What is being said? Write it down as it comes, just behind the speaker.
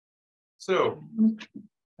So,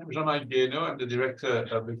 I'm Jean-Marc Guéhenno. I'm the director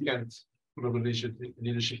of the Kent Global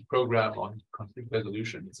Leadership Program on Conflict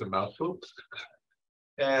Resolution. It's a mouthful.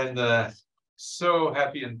 And so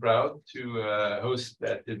happy and proud to host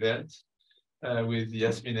that event with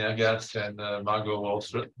Yasmine Ergas and Margot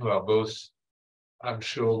Wallström, who are both, I'm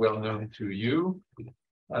sure, well known to you.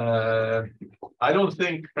 I don't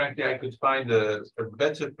think, frankly, I could find a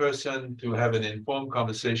better person to have an informed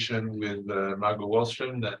conversation with Margot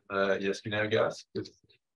Wallström than Yasmine Ergas.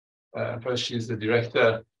 First, she's the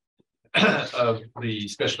director of the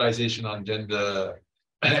Specialization on Gender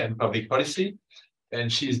and Public Policy, and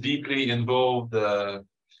she's deeply involved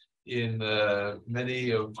in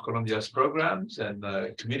many of Colombia's programs and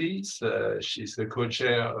committees. She's the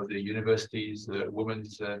co-chair of the university's Women,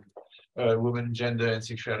 Gender and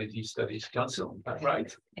Sexuality Studies Council,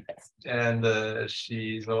 right? Yes. And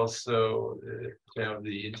she's also chair of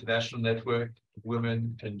the International Network of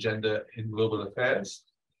Women and Gender in Global Affairs.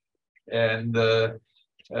 And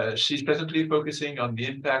she's presently focusing on the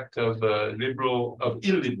impact of illiberal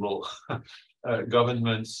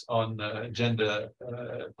governments on gender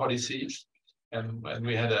policies. And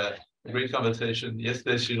we had a great conversation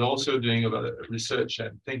yesterday. She's also doing a lot of research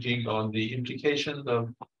and thinking on the implications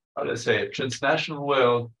of, how to say, a transnational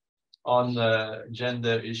world on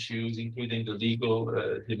gender issues, including the legal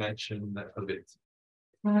dimension of it.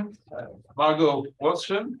 Margot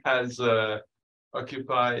Wallström has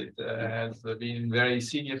been in very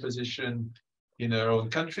senior position in her own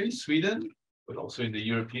country, Sweden, but also in the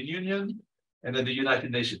European Union and in the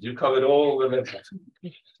United Nations. You covered all of it.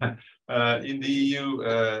 In the EU,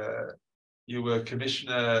 you were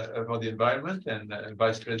Commissioner for the Environment and First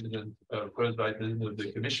Vice President of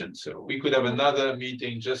the Commission. So we could have another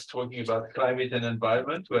meeting just talking about climate and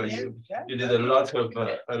environment, where you did a lot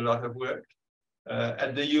of work.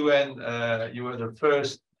 At the UN, you were the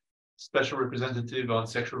first Special Representative on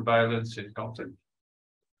Sexual Violence in Conflict.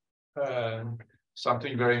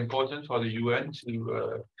 Something very important for the UN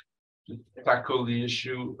to tackle the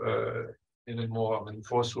issue in a more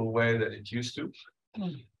forceful way than it used to.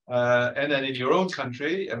 And then in your own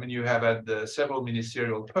country, I mean, you have had several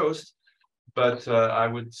ministerial posts, but I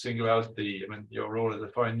would single out your role as a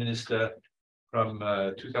foreign minister from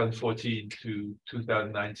 2014 to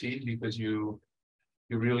 2019, because you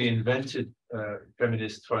really invented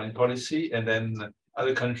feminist foreign policy, and then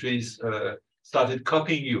other countries started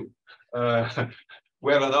copying you.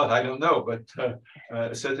 Well or not, I don't know, but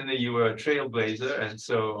certainly you were a trailblazer, and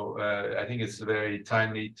so I think it's very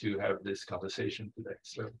timely to have this conversation today.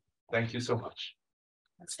 So thank you so much.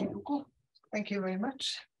 Thank you very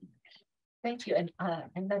much. Thank you. And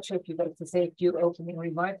I'm not sure if you'd like to say a few opening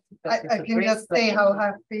remarks. I can just say how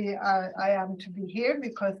happy I am to be here,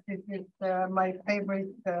 because this is my favorite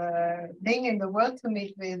thing in the world, to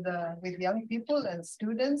meet with young people and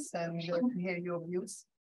students and to hear your views.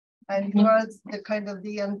 And you are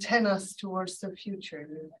the antennas towards the future,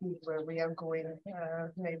 where we are going,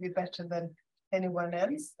 maybe better than anyone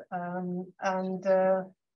else. And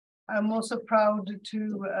I'm also proud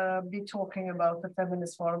to be talking about the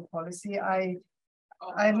feminist foreign policy.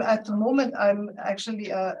 I'm at the moment, I'm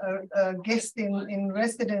actually a guest in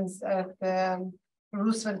residence at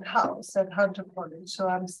Roosevelt House at Hunter College. So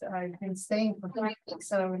I've been staying for 3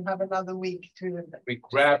 weeks, and I will have another week to. We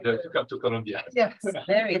grabbed her to come to Colombia. Yes,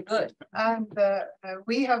 very good. And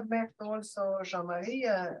we have met also Jean-Marie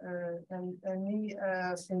and me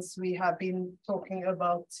since we have been talking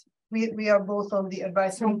about. We are both on the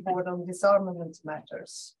advisory board on disarmament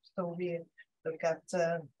matters. So we look at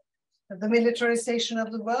the militarization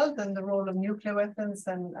of the world and the role of nuclear weapons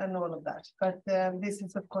and all of that. But this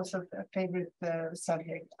is, of course, a favorite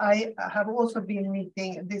subject. I have also been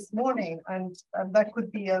meeting this morning, and that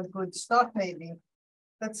could be a good start, maybe,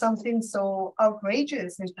 that something so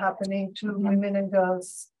outrageous is happening to women and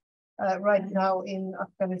girls right now in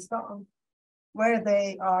Afghanistan, where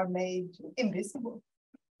they are made invisible.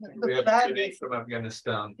 We have today from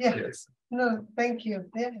Afghanistan. Yeah. Yes. No, thank you.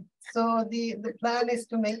 Yeah. So the plan is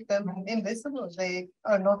to make them invisible. They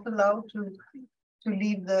are not allowed to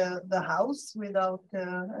leave the house without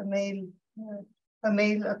a male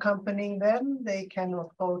accompanying them. They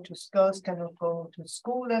cannot girls cannot go to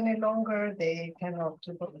school any longer. They cannot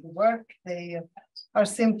go to work. They are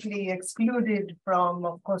simply excluded from,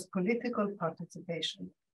 of course, political participation.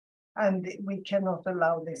 And we cannot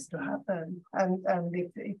allow this to happen. And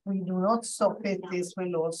if we do not stop it, this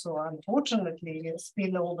will also, unfortunately,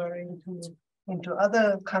 spill over into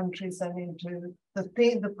other countries and into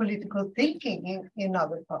the political thinking in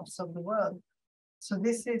other parts of the world. So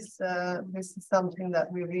this is something that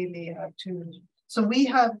we really have to So we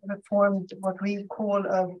have formed what we call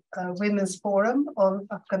a women's forum on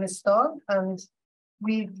Afghanistan, and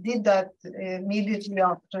we did that immediately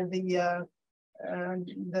after the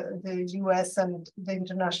US and the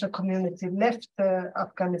international community left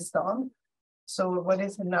Afghanistan. So what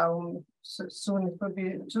is it now? So soon it will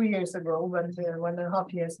be 2 years ago, but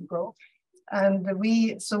 1.5 years ago. And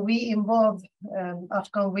we involve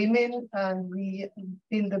Afghan women, and we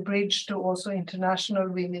build a bridge to also international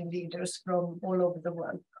women leaders from all over the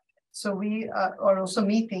world. So we are also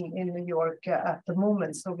meeting in New York at the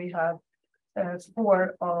moment. So we have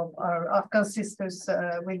 4 of our Afghan sisters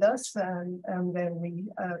with us, and then we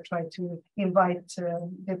try to invite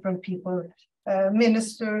different people,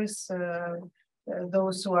 ministers,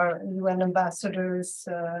 those who are UN ambassadors,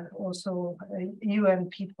 also UN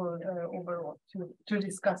people overall to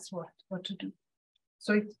discuss what to do.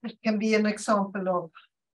 So it can be an example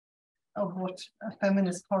of what a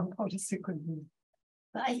feminist foreign policy could be.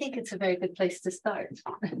 I think it's a very good place to start.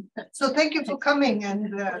 So thank you for coming, and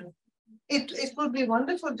it would be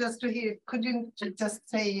wonderful just to hear. Could you just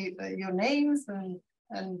say your names and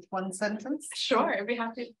one sentence? Sure, I'd be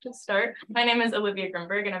happy to start. My name is Olivia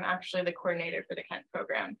Grimberg, and I'm actually the coordinator for the Kent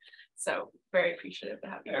program. So very appreciative to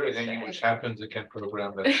have you. Everything which happens at Kent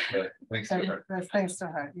program, but thanks to her. Thanks to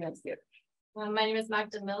her, yes. My name is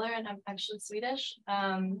Magda Miller, and I'm actually Swedish.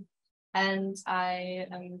 And I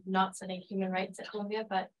am not studying human rights at Columbia,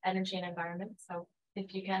 but energy and environment. So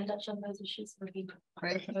if you can touch on those issues, would be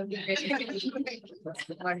great.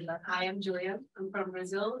 Hi, I'm Julia. I'm from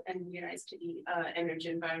Brazil, and here I study energy,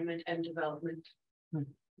 environment, and development.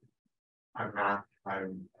 I'm Matt.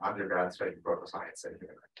 I'm undergrad studying political science and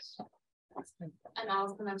human rights. And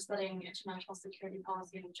Alison, I'm studying international security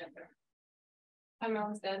policy and gender. I'm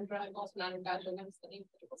Alice Denver. I'm also an undergraduate. I'm studying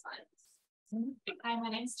political science. Hi, my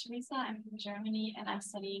name is Teresa. I'm from Germany, and I'm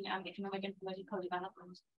studying economic and political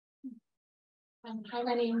development. Hi,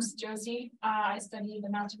 my name is Josie. I study the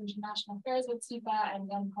Master of International Affairs at SIPA, and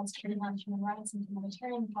then concentrating on human rights and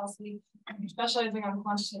humanitarian policy, specializing on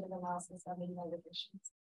quantitative analysis of the United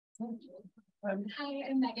Nations. Hi,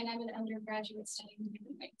 I'm Megan. I'm an undergraduate studying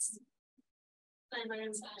human rights. Hi, my name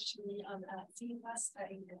is Ashley. I'm at SIPA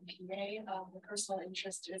studying an MPA. My personal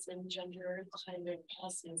interest is in gender, climate,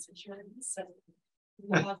 policy, and security. So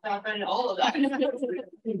we have background in all of that.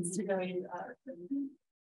 It's really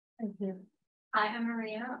Thank you. Hi, I'm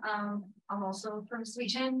Maria. I'm also from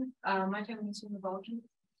Sweden. My family is from the Balkans.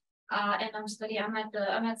 And I'm at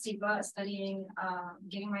SIPA studying,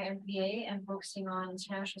 getting my MBA and focusing on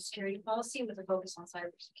international security policy with a focus on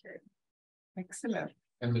cybersecurity. Excellent.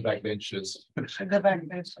 And the backbenches. The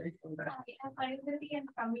backbench. I'm Vivian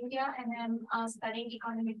from India, and I'm studying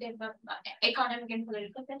economic and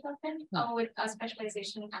political development with a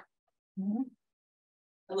specialization in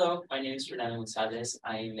Hello, my name is Fernando Gonzalez.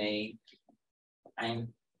 I'm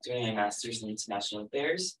doing a master's in international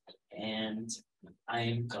affairs, and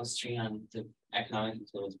I'm concentrating on the economic and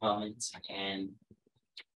political development, and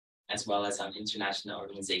as well as on international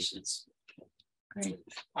organizations. Great.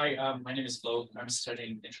 Hi, my name is Flo. I'm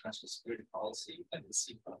studying international security policy at the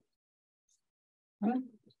SIPA.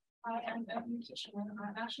 I am a practitioner.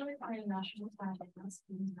 I'm actually from international finance.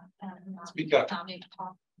 Speak up. I'm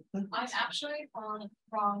actually from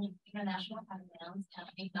international finance and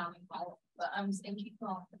economic policy, but I'm thinking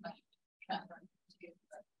of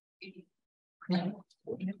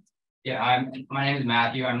Yeah, my name is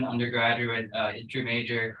Matthew. I'm an undergraduate history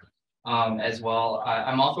major as well.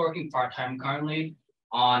 I'm also working part-time currently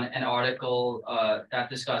on an article that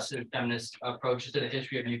discusses feminist approaches to the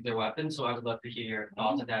history of nuclear weapons. So I would love to hear your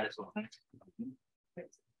thoughts on that as well.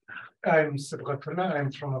 I'm Sabgatullah.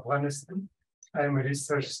 I'm from Afghanistan. I'm a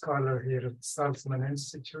research scholar here at Saltzman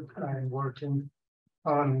Institute. I'm working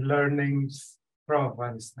on learnings from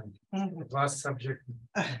Afghanistan. Vast subject.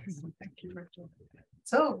 Thank you.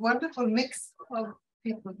 So wonderful mix of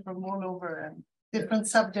people from all over and different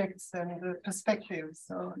subjects and perspectives.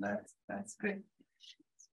 So that's great.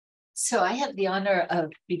 So I have the honor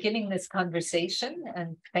of beginning this conversation,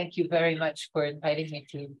 and thank you very much for inviting me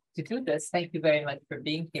to do this. Thank you very much for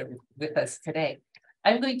being here with us today.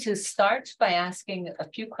 I'm going to start by asking a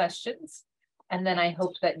few questions, and then I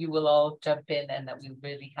hope that you will all jump in and that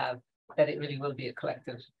it really will be a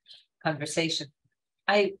collective conversation.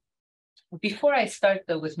 Before I start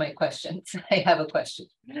though with my questions, I have a question,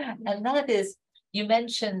 and that is, you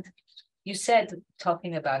said,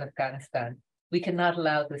 talking about Afghanistan, we cannot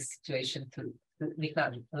allow this situation we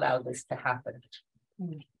cannot allow this to happen.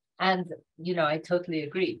 And, I totally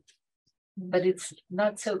agree, but it's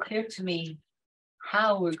not so clear to me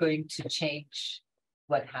how we're going to change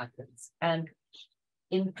what happens. And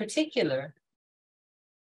in particular,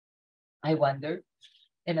 I wonder,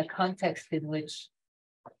 in a context in which,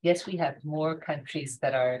 yes, we have more countries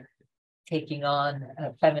that are taking on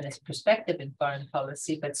a feminist perspective in foreign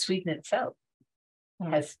policy, but Sweden itself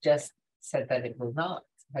has just said that it will not,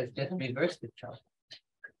 has just reversed itself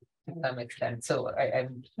to some extent. So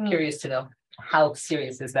I'm curious to know how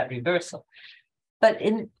serious is that reversal. But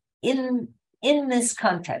in this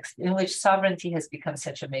context, in which sovereignty has become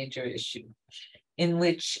such a major issue, in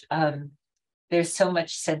which there's so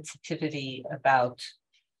much sensitivity about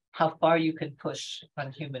how far you can push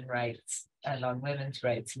on human rights and on women's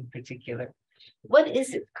rights in particular, what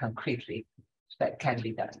is it concretely that can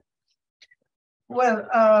be done?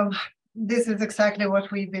 Well, this is exactly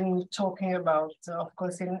what we've been talking about, of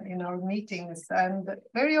course, in our meetings. And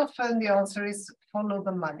very often the answer is follow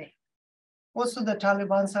the money. Also, the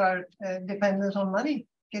Taliban are dependent on money,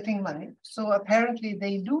 getting money. So apparently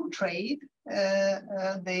they do trade.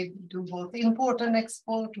 They do both import and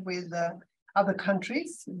export with other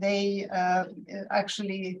countries. They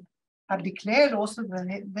actually have declared also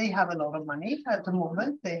that they have a lot of money at the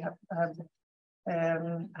moment. They have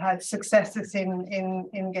had successes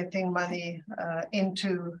in getting money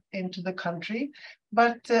into the country,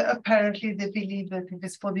 but apparently they believe that it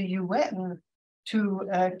is for the UN to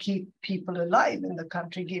keep people alive in the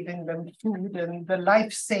country, giving them food and the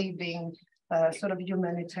life-saving sort of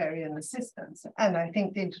humanitarian assistance. And I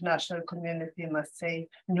think the international community must say,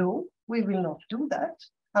 no, we will not do that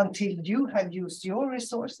until you have used your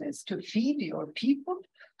resources to feed your people.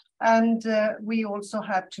 And we also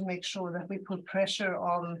have to make sure that we put pressure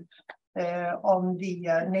on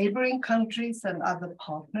the neighboring countries and other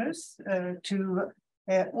partners to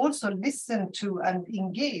also listen to and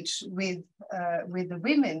engage with the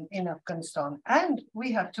women in Afghanistan. And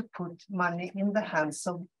we have to put money in the hands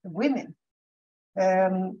of women.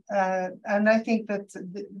 And I think that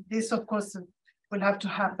this, of course, will have to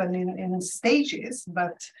happen in stages,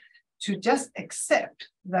 but to just accept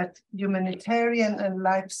that humanitarian and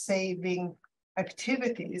life-saving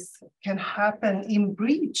activities can happen in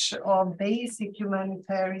breach of basic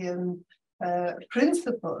humanitarian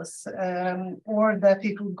principles, or that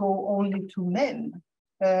it will go only to men,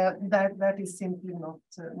 that is simply not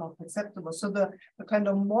acceptable. So the kind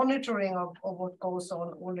of monitoring of what goes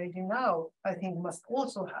on already now, I think, must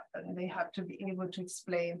also happen. They have to be able to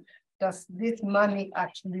explain, does this money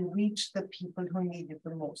actually reach the people who need it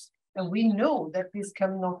the most? And we know that this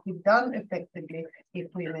cannot be done effectively if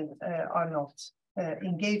women are not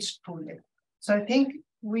engaged fully. So I think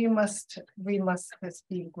we must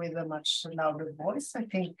speak with a much louder voice. I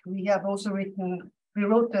think we have also we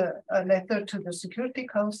wrote a letter to the Security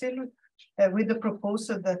Council with the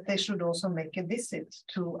proposal that they should also make a visit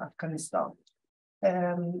to Afghanistan.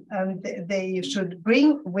 And they should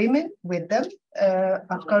bring women with them,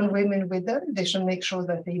 Afghan women with them. They should make sure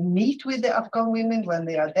that they meet with the Afghan women when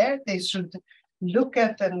they are there. They should look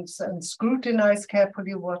at and scrutinize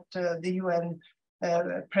carefully what the UN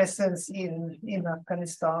presence in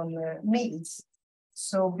Afghanistan means.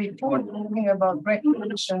 So before talking about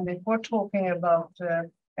recognition, before talking about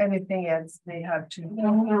anything else, they have to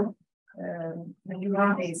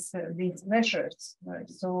use these measures. Right?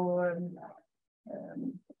 So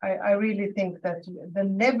I really think that the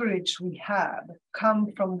leverage we have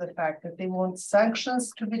come from the fact that they want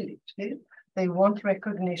sanctions to be lifted, they want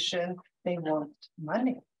recognition, they want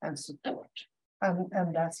money and support.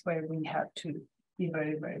 And that's where we have to be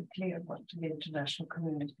very, very clear what the international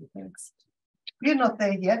community thinks. We're not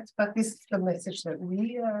there yet, but this is the message that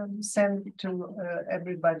we send to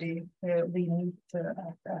everybody we meet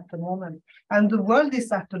at the moment. And the world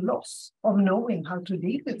is at a loss of knowing how to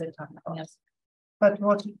deal with the Taliban. Yes. But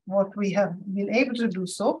what we have been able to do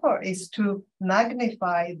so far is to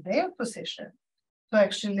magnify their position, to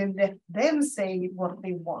actually let them say what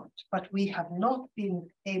they want. But we have not been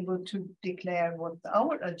able to declare what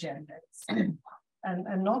our agenda is,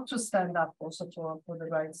 and not to stand up also for the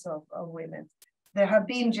rights of women. There have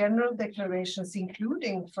been general declarations,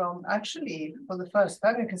 including from, actually, for the first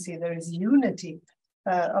time, you can see there is unity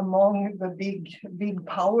among the big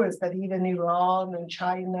powers, that even Iran and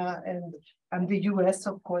China and the US,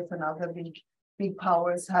 of course, and other big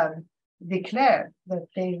powers have declared that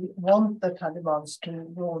they want the Taliban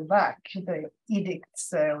to roll back the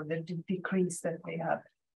edicts or the decrees that they have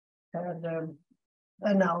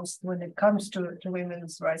announced when it comes to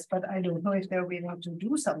women's rights. But I don't know if they're willing to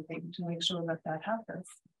do something to make sure that happens.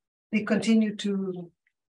 They continue to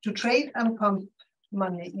trade and pump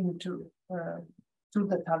money into to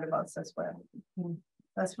the Taliban as well.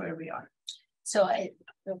 That's where we are. So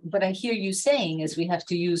what I hear you saying is we have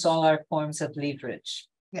to use all our forms of leverage.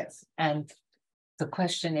 Yes. And the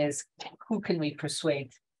question is, who can we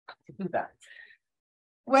persuade do that?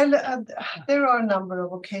 Well, there are a number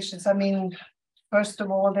of occasions. I mean, first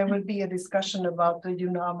of all, there will be a discussion about the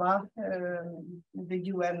UNAMA, the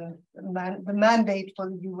UN, the mandate for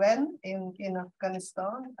the UN in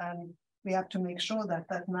Afghanistan, and we have to make sure that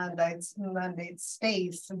that mandate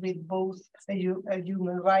stays with both a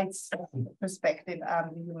human rights perspective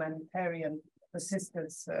and the humanitarian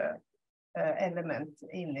assistance element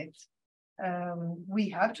in it. We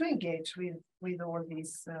have to engage with all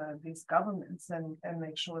these governments and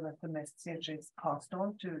make sure that the message is passed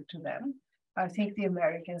on to them. I think the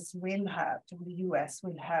Americans will have, the US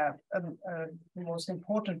will have the most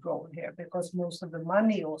important role here, because most of the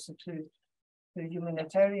money also to the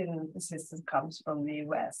humanitarian assistance comes from the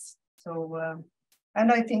US. So,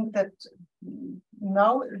 and I think that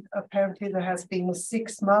now apparently there has been a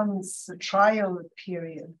 6 months trial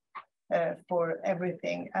period for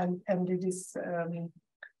everything, and it is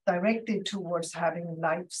directed towards having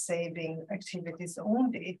life-saving activities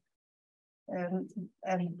only.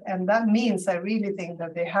 And that means I really think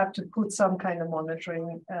that they have to put some kind of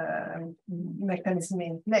monitoring mechanism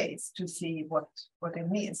in place to see what it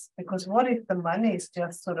means. Because what if the money is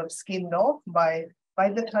just sort of skimmed off by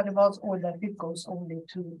the Taliban, or that it goes only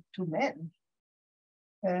to men?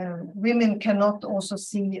 Women cannot also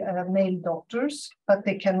see male doctors, but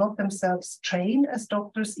they cannot themselves train as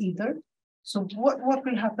doctors either. So what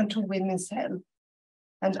will happen to women's health?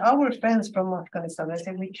 And our friends from Afghanistan, I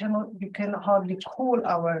say we can hardly call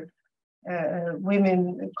our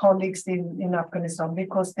women colleagues in Afghanistan,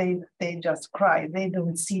 because they just cry. They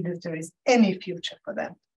don't see that there is any future for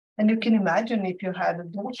them. And you can imagine if you had a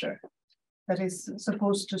daughter that is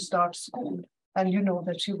supposed to start school, and you know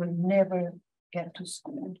that she will never get to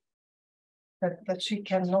school, that she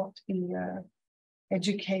cannot be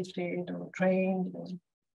educated or trained, or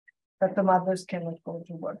that the mothers cannot go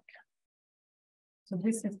to work. So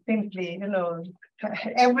this is simply, you know,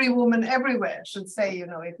 every woman everywhere should say, you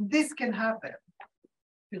know, if this can happen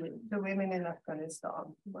to the women in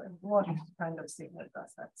Afghanistan, what kind of signal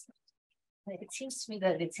does that send? It seems to me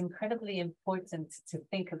that it's incredibly important to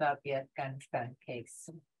think about the Afghanistan case,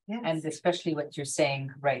 Yes. and especially what you're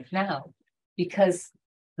saying right now, because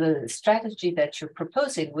the strategy that you're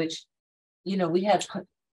proposing, which, you know, we have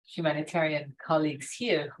humanitarian colleagues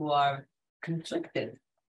here who are conflicted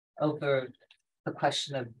over the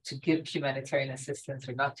question of to give humanitarian assistance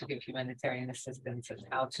or not to give humanitarian assistance, and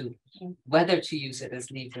how to, whether to use it as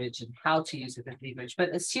leverage and how to use it as leverage. But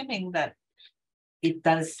assuming that it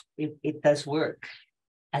does work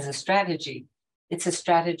as a strategy, it's a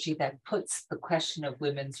strategy that puts the question of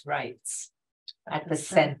women's rights at the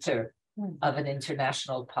center of an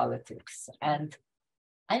international politics. And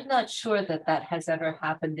I'm not sure that that has ever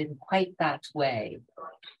happened in quite that way.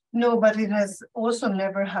 No, but it has also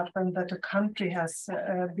never happened that a country has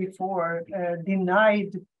before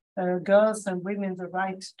denied girls and women the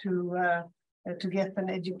right to get an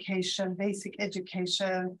education, basic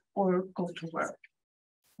education, or go to work,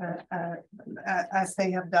 as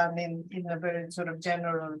they have done in a very sort of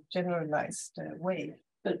generalized way.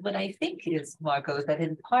 But what I think is, Margot, that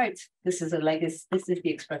in part, this is a legacy, this is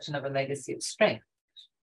the expression of a legacy of strength,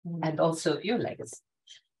 and also of your legacy,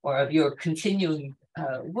 or of your continuing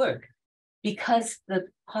work, because the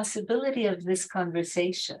possibility of this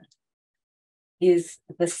conversation is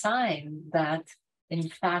the sign that, in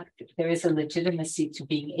fact, there is a legitimacy to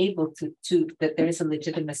being able that there is a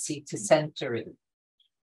legitimacy to centering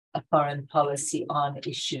a foreign policy on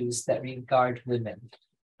issues that regard women.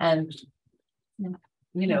 And,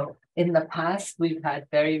 you know, in the past, we've had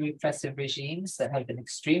very repressive regimes that have been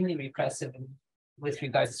extremely repressive with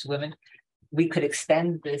regards to women. We could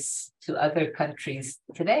extend this to other countries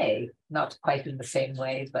today, not quite in the same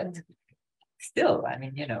way, but still, I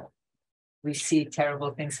mean, you know, we see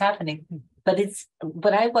terrible things happening. But it's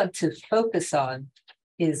what I want to focus on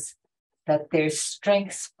is that there's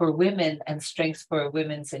strengths for women and strengths for a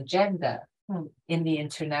women's agenda in the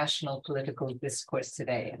international political discourse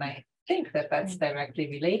today. And I think that that's directly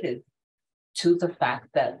related to the fact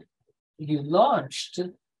that you launched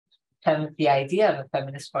the idea of a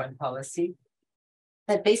feminist foreign policy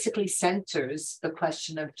that basically centers the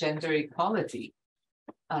question of gender equality.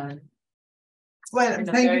 Well,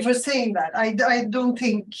 thank you for saying that. I don't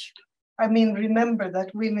think, I mean, remember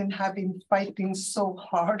that women have been fighting so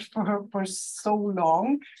hard for so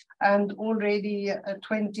long, and already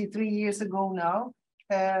 23 years ago now,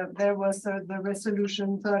 there was the resolution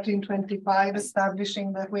 1325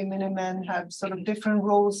 establishing that women and men have sort of different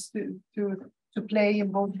roles to play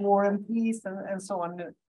in both war and peace, and so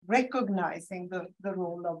on, recognizing the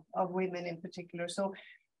role of women in particular. So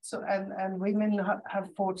So and women have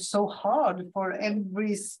fought so hard for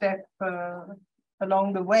every step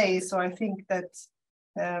along the way. So I think that,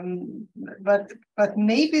 but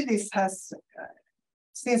maybe this has,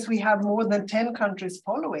 since we have more than 10 countries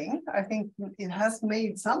following, I think it has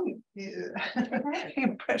made some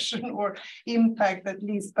impression or impact at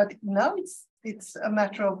least. But now it's a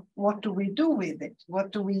matter of what do we do with it?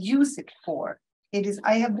 What do we use it for? It is.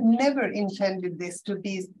 I have never intended this to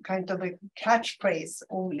be kind of a catchphrase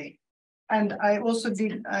only. And I also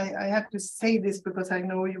did, I have to say this because I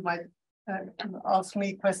know you might ask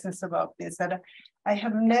me questions about this, that I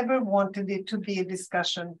have never wanted it to be a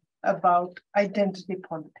discussion about identity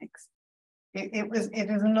politics. It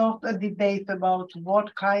is not a debate about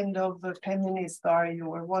what kind of a feminist are you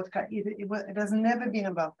or what kind, it has never been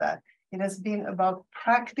about that. It has been about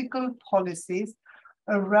practical policies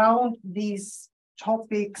around these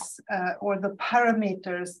topics or the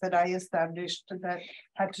parameters that I established that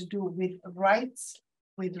had to do with rights,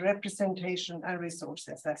 with representation and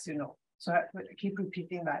resources, as you know. So I keep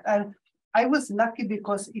repeating that. And I was lucky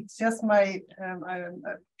because it's just my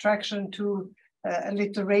attraction to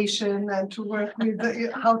alliteration and to work with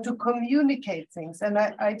how to communicate things. And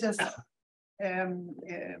I just,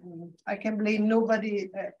 I can blame nobody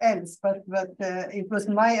else, but it was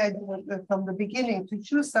my idea from the beginning to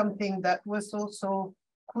choose something that was also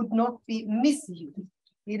could not be misused.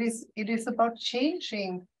 It is about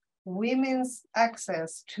changing women's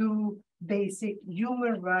access to basic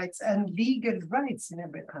human rights and legal rights in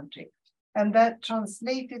every country. And that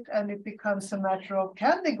translated, and it becomes a matter of,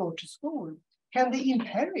 can they go to school? Can they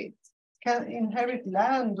inherit? Can inherit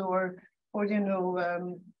land or you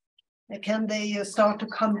know, can they start a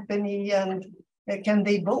company and can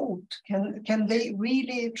they vote? Can they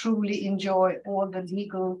really truly enjoy all the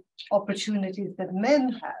legal opportunities that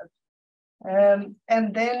men have?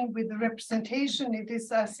 And then with the representation, it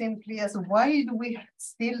is as simply as, why do we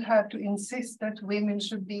still have to insist that women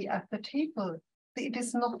should be at the table? It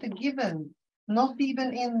is not a given, not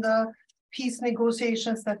even in the peace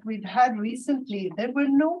negotiations that we've had recently. There were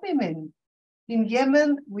no women. In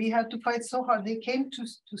Yemen, we had to fight so hard. They came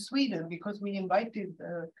to Sweden because we invited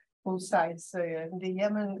both sides in the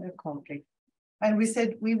Yemen conflict. And we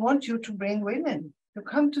said, we want you to bring women. To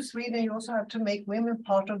come to Sweden, you also have to make women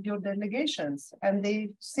part of your delegations. And they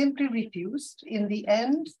simply refused. In the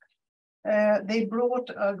end, they brought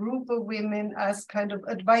a group of women as kind of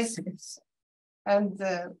advisors. And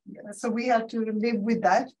so we had to live with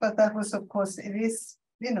that. But that was, of course, it is,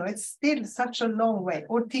 you know, it's still such a long way.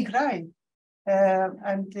 Or Tigray,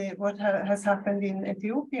 and what has happened in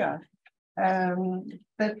Ethiopia.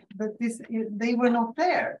 But this, they were not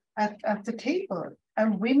there at the table.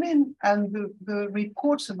 And women and the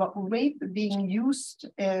reports about rape being used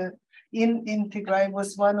in Tigray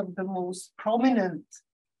was one of the most prominent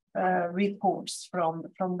reports from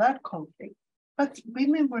that conflict. But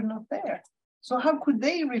women were not there. So how could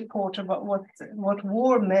they report about what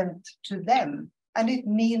war meant to them? And it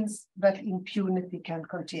means that impunity can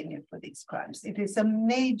continue for these crimes. It is a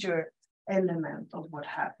major element of what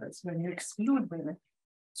happens when you exclude women.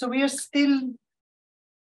 So we are still,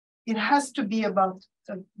 it has to be about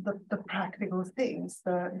the practical things,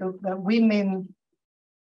 the women.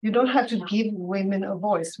 You don't have to give women a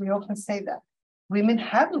voice. We often say that. Women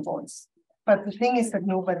have a voice, but the thing is that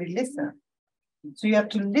nobody listens. So you have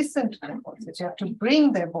to listen to their voices. You have to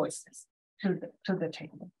bring their voices to the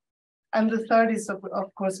table. And the third is,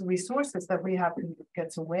 of course, resources that we have to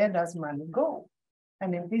get. So where does money go?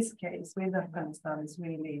 And in this case, with Afghanistan, is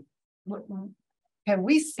really, can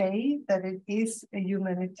we say that it is a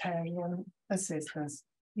humanitarian assistance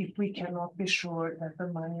if we cannot be sure that the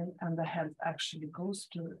money and the help actually goes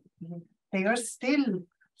to them? They are still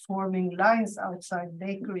forming lines outside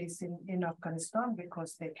bakeries in Afghanistan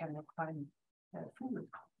because they cannot find food.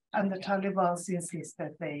 And the Taliban insist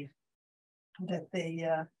that they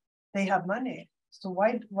have money. So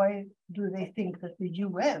why do they think that the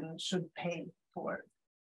UN should pay for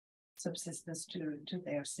subsistence to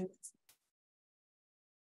their citizens?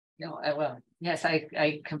 No, well, yes,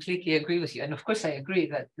 I completely agree with you. And of course, I agree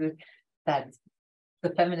that the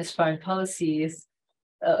feminist foreign policy is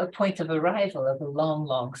a point of arrival of a long,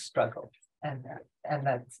 long struggle. And that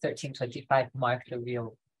 1325 marked a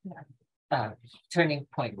real turning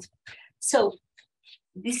point. So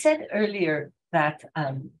we said earlier that,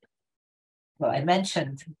 well, I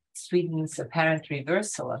mentioned Sweden's apparent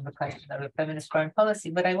reversal on the question of a feminist foreign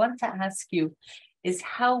policy, but I want to ask you is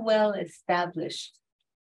how well established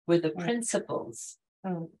were the principles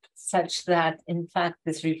such that, in fact,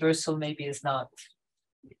 this reversal maybe is not,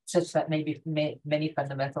 such that maybe many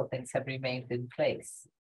fundamental things have remained in place?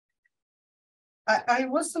 I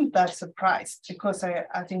wasn't that surprised because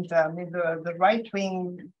I think the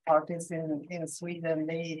right-wing parties in Sweden,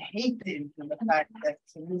 they hated the fact that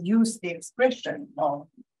we use the expression of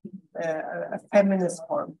a feminist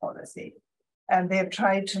foreign policy. And they've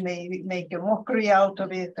tried to make a mockery out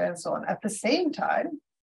of it and so on. At the same time,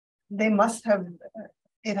 they must have,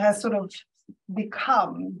 it has sort of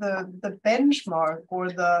become the benchmark or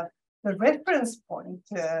the reference point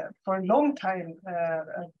for a long time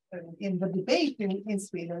in the debate in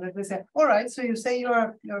Sweden. That we say, all right, so you say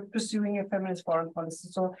you're pursuing a feminist foreign policy,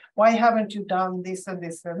 so why haven't you done this and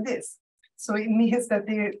this and this? So it means that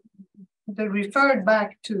they referred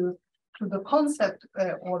back to the concept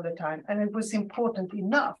all the time, and it was important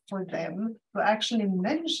enough for them to actually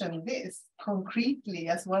mention this concretely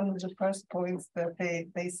as one of the first points that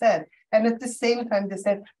they said. And at the same time, they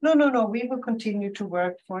said, no, we will continue to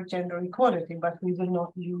work for gender equality, but we will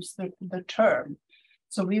not use the term.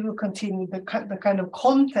 So we will continue, the kind of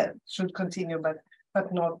content should continue,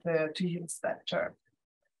 but not to use that term.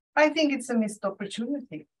 I think it's a missed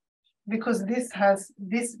opportunity, because this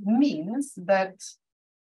means that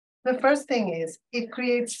the first thing is it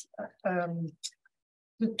creates,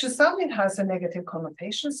 to some it has a negative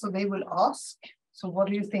connotation, so they will ask, so what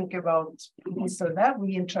do you think about this or that?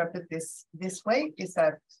 We interpret this way, is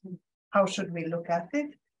that, how should we look at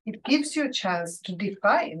it? It gives you a chance to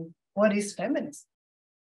define what is feminist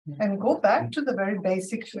and go back to the very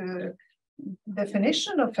basic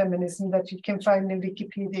definition of feminism that you can find in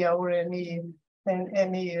Wikipedia or any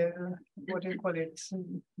what do you call it,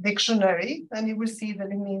 dictionary, and you will see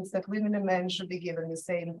that it means that women and men should be given the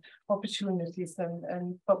same opportunities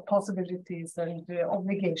and possibilities and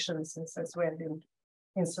obligations as well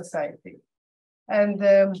in society. And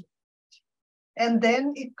then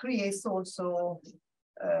it creates also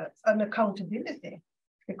an accountability,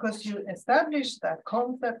 because you establish that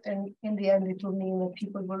concept, and in the end it will mean that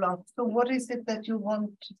people will ask, so what is it that you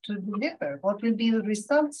want to deliver? What will be the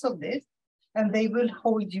results of this? And they will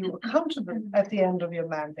hold you accountable at the end of your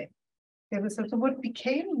mandate. They will say, so what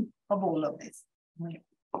became of all of this?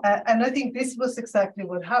 And I think this was exactly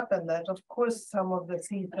what happened, that of course some of the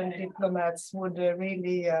seasoned diplomats would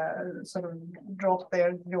really sort of drop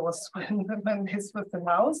their jaws when this was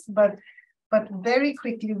announced, but very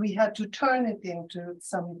quickly we had to turn it into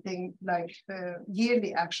something like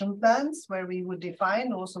yearly action plans, where we would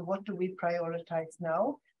define also what do we prioritize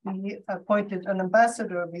now. We appointed an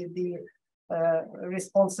ambassador with the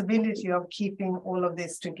responsibility of keeping all of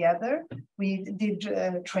this together. We did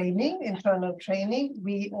training, internal training.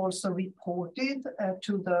 We also reported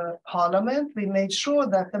to the parliament. We made sure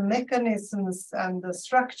that the mechanisms and the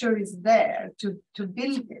structure is there to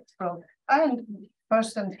build it from. And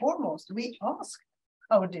first and foremost, we asked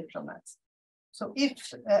our diplomats. So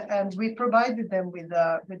and we provided them with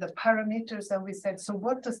the parameters, and we said, so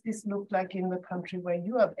what does this look like in the country where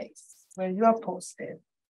you are based, where you are posted?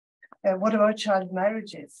 What about child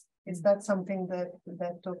marriages? Is that something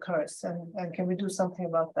that occurs? And can we do something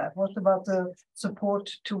about that? What about the support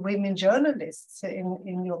to women journalists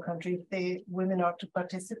in your country if women are to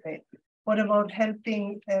participate? What about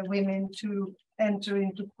helping women to enter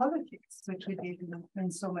into politics, which we did in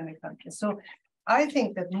so many countries? So I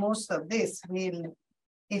think that most of this will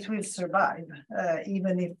survive,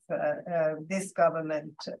 even if this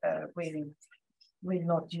government will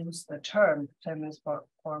not use the term feminist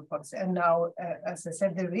foreign policy. And now, as I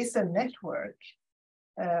said, there is a network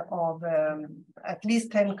of at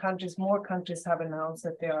least 10 countries, more countries have announced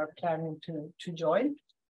that they are planning to join.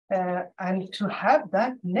 And to have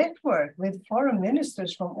that network with foreign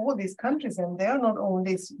ministers from all these countries, and they are not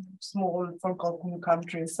only small forgotten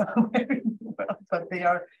countries somewhere in the world, but they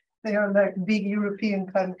are like big European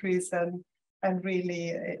countries, and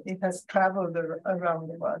really it has traveled around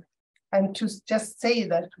the world. And to just say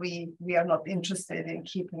that we are not interested in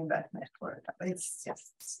keeping that network, it's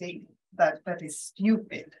just saying that is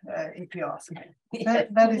stupid, if you ask me.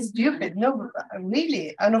 That is stupid, no,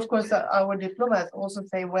 really. And of course, our diplomats also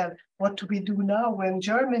say, well, what do we do now when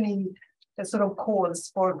Germany sort of calls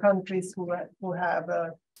for countries who have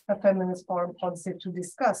a feminist foreign policy to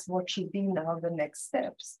discuss what should be now the next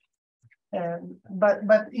steps?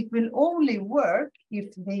 But it will only work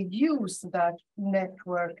if they use that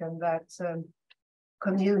network and that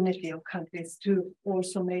community of countries to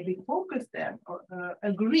also maybe focus them or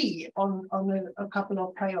agree on a couple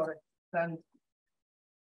of priorities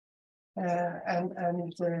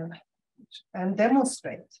and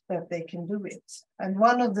demonstrate that they can do it. And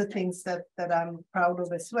one of the things that I'm proud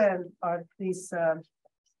of as well are these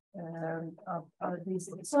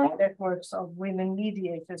networks of women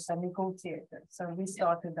mediators and negotiators, and we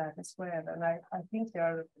started that as well. And I think they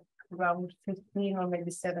are around 15 or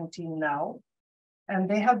maybe 17 now. And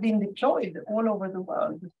they have been deployed all over the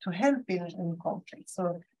world to help in conflict.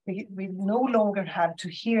 So we no longer have to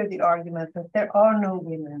hear the argument that there are no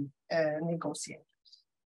women negotiators.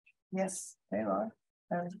 Yes, there are.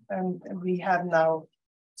 And we have now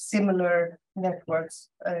similar networks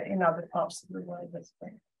in other parts of the world as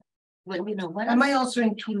well. Well, you know, Am I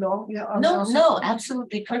answering too long? Yeah, no,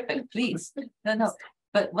 absolutely perfect, please. No.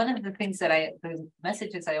 But one of the things that the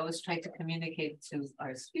messages I always try to communicate to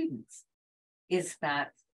our students is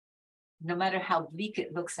that no matter how bleak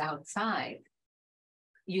it looks outside,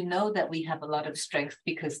 you know that we have a lot of strength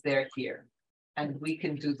because they're here and we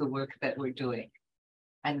can do the work that we're doing.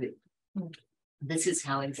 And this is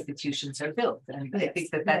how institutions are built. And I think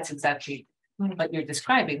that that's exactly what you're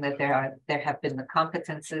describing, that there have been the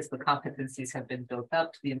competencies have been built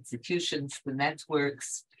up, the institutions, the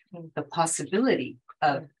networks, the possibility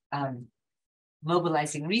of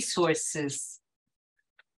mobilizing resources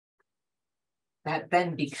that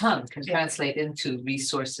then can translate into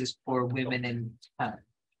resources for women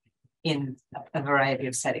in a variety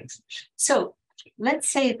of settings. So let's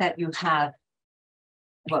say that you have,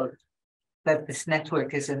 well, that this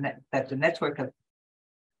network is that the network of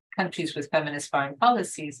countries with feminist foreign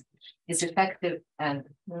policies is effective and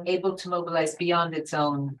able to mobilize beyond its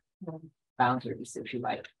own boundaries, if you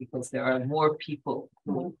like, because there are more people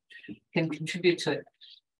who can contribute to it.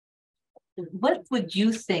 What would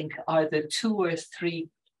you think are the 2 or 3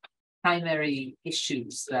 primary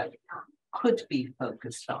issues that could be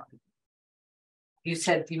focused on? You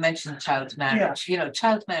mentioned child marriage. You know,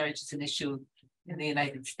 child marriage is an issue in the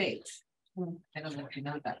United States. I don't know if you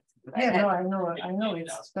know that. Yeah, no, I know.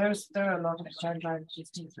 There are a lot of child marriages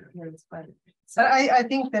here as well. But I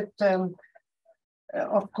think that,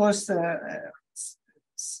 of course,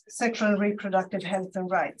 sexual and reproductive health and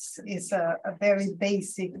rights is a very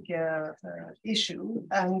basic issue,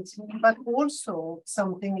 but also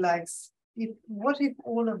something like, what if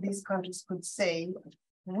all of these countries could say,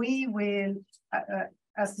 we will,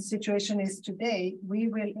 as the situation is today, we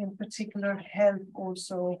will in particular help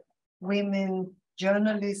also women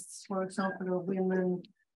journalists, for example, or women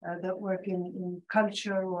that work in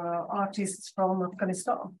culture, or artists from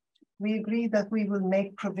Afghanistan. We agree that we will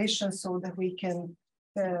make provisions so that we can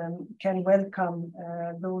welcome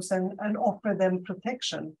those and offer them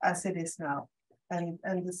protection as it is now, and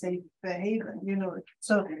the safe haven, you know.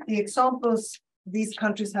 So the examples these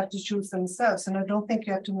countries have to choose themselves, and I don't think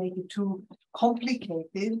you have to make it too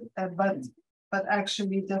complicated, but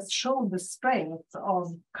actually just show the strength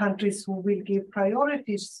of countries who will give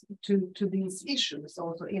priorities to these issues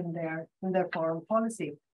also in their foreign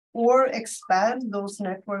policy, or expand those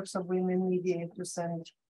networks of women mediators and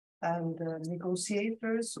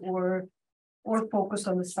negotiators, or focus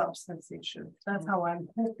on the substance issue. That's how I'm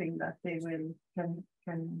hoping that they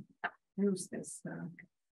can use this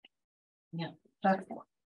platform.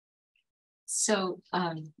 So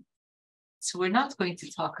we're not going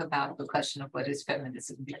to talk about the question of what is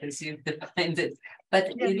feminism, because you've defined it, but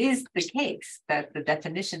it is the case that the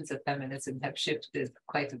definitions of feminism have shifted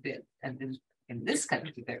quite a bit, and in this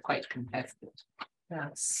country they're quite contested. Yeah.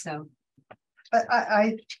 So, but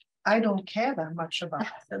I don't care that much about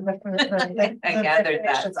the I gathered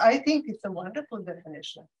that. I think it's a wonderful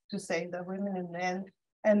definition to say that women and men,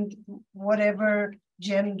 and whatever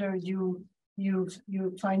gender you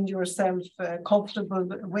find yourself comfortable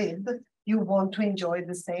with, you want to enjoy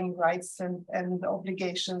the same rights and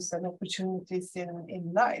obligations and opportunities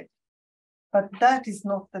in life. But that is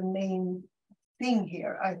not the main thing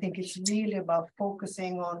here. I think it's really about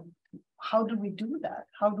focusing on how do we do that?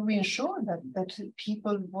 How do we ensure that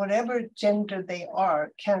people, whatever gender they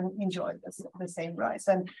are, can enjoy the same rights?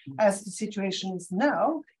 And as the situation is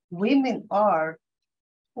now, women are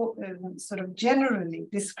sort of generally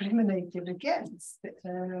discriminated against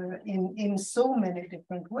in so many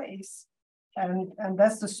different ways. And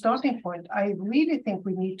that's the starting point. I really think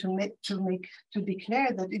we need to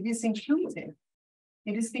declare that it is inclusive.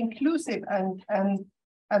 It is inclusive,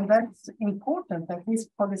 and that's important, that these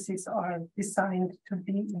policies are designed to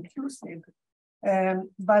be inclusive.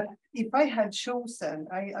 But if I had chosen,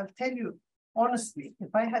 I'll tell you honestly,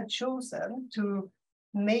 if I had chosen to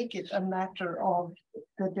make it a matter of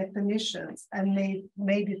the definitions and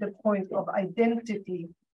made it a point of identity,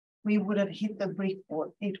 we would have hit the brick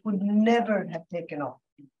wall. It would never have taken off.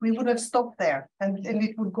 We would have stopped there, and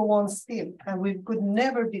it would go on still, and we could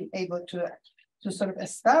never be able to sort of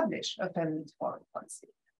establish a feminist foreign policy.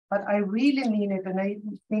 But I really mean it, and I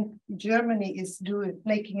think Germany is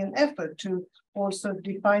making an effort to also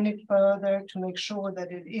define it further, to make sure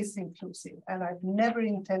that it is inclusive. And I've never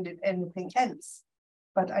intended anything else.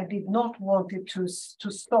 but I did not want it to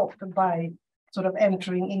stop by sort of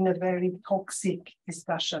entering in a very toxic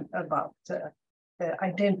discussion about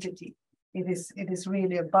identity. It is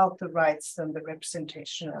really about the rights and the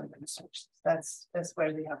representation and the resources. That's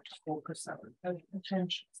where we have to focus our attention.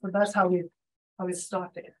 So that's how it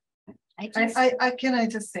started. I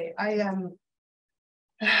just say I'm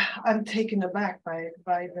taken aback by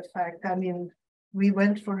the fact. I mean, we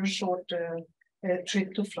went for a short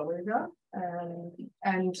trip to Florida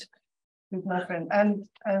and with my friend and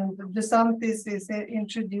DeSantis is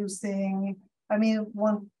introducing. I mean,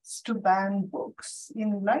 wants to ban books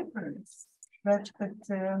in libraries that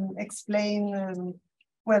explain.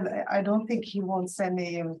 Well, I don't think he wants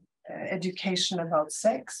any education about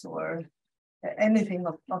sex or anything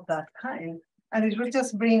of that kind, and it will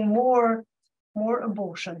just bring more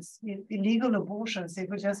abortions, illegal abortions. It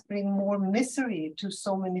will just bring more misery to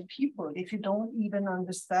so many people if you don't even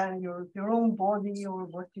understand your own body or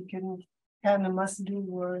what you can and must do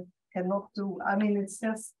or cannot do. I mean, it's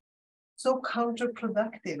just so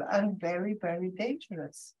counterproductive and very, very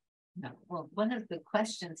dangerous. No, well, one of the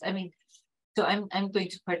questions, I mean, so I'm going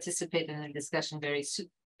to participate in a discussion very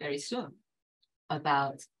soon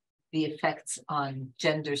about the effects on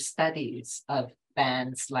gender studies of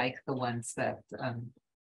bans like the ones that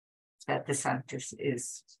DeSantis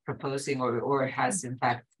is proposing or has in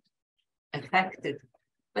fact affected.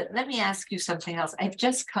 But let me ask you something else. I've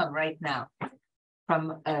just come right now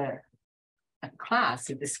from a class,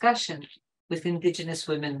 a discussion with Indigenous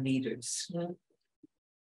women leaders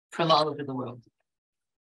from all over the world.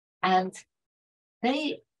 And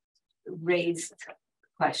they raised the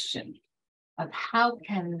question of how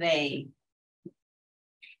can they,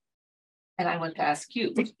 and I want to ask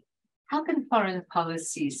you, how can foreign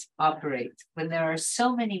policies operate when there are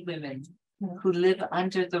so many women who live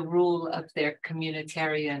under the rule of their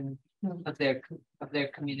communitarian, of their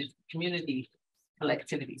community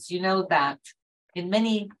collectivities? You know that in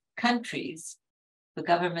many countries, the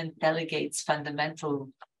government delegates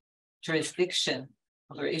fundamental jurisdiction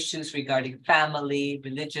over issues regarding family,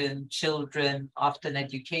 religion, children, often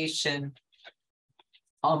education,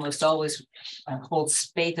 almost always a whole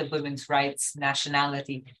spate of women's rights,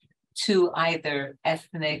 nationality, to either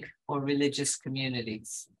ethnic or religious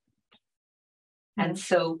communities. And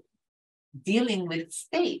so dealing with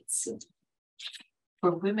states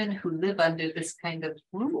for women who live under this kind of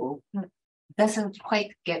rule doesn't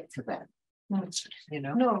quite get to them, you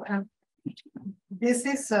know? No, this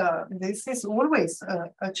is always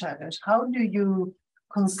a challenge. How do you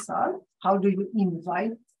consult? How do you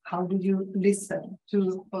invite? How do you listen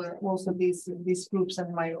to also these groups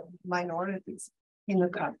and minorities in the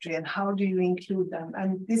country? And how do you include them?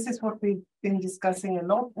 And this is what we've been discussing a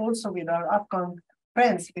lot also with our Afghan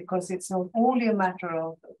friends, because it's not only a matter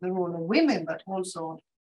of the role of women, but also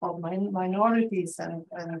of minorities and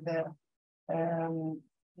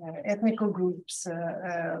ethnical groups,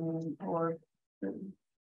 or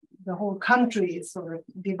the whole country is sort of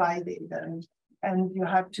divided, and you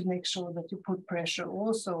have to make sure that you put pressure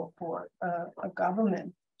also for a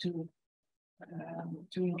government to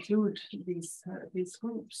include these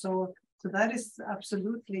groups. So that is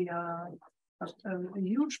absolutely a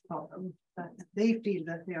huge problem, that they feel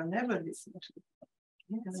that they are never listened to.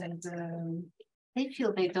 Yes. And they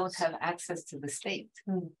feel they don't have access to the state,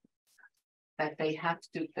 that they have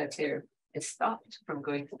to, that they're stopped from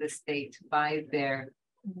going to the state by their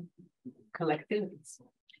collectivities.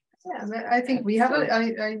 Yeah, I think we have,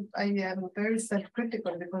 I am very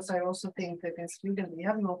self-critical, because I also think that in Sweden, we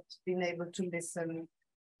have not been able to listen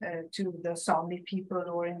to the Sami people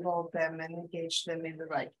or involve them and engage them in the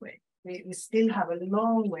right way. We still have a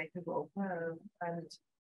long way to go.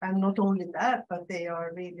 And not only that, but they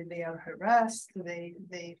are harassed, they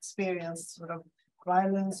experience sort of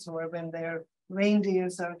violence, or when their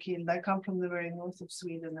reindeers are killed. I come from the very north of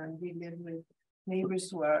Sweden, and we live with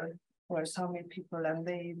neighbors who are Sami people, and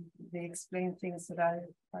they explain things that I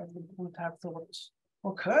wouldn't have thought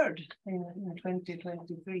occurred in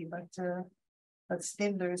 2023. But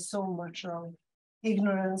still there is so much of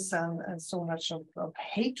ignorance and so much of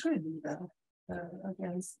hatred even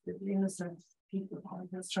against the innocent people who are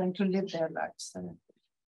just trying to live their lives. And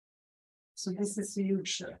so this is a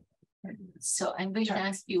huge So I'm going to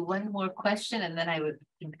ask you one more question, and then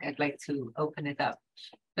I'd like to open it up.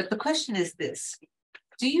 But the question is this: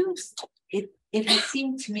 it has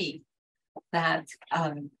seemed to me that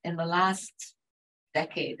in the last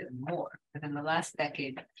decade and more, but in the last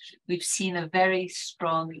decade, we've seen a very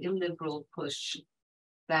strong illiberal push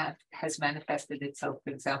that has manifested itself,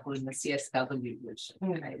 for example, in the CSW, which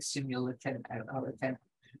I assume I'll attend,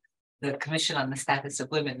 the Commission on the Status of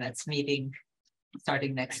Women that's meeting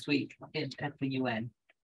starting next week at the UN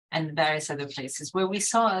and various other places, where we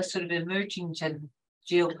saw a sort of emerging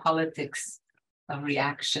geopolitics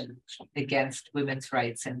reaction against women's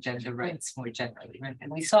rights and gender rights more generally. Right?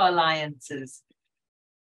 And we saw alliances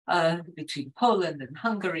between Poland and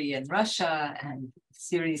Hungary and Russia and a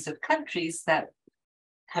series of countries that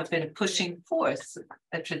have been pushing forth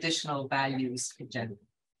the traditional values of gender.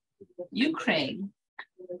 Ukraine,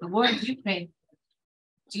 the war in Ukraine,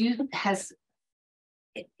 has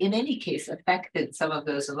in any case affected some of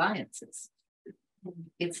those alliances.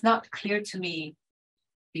 It's not clear to me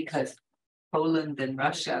because Poland and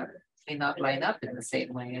Russia may not line up in the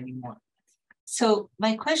same way anymore. So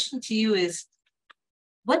my question to you is,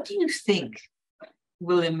 what do you think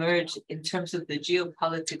will emerge in terms of the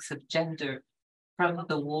geopolitics of gender from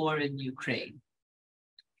the war in Ukraine?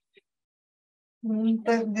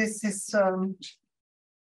 This is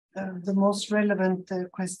the most relevant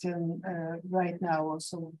question right now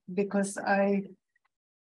also, because I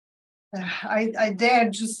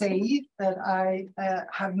dare to say that I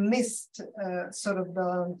have missed sort of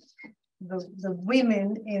the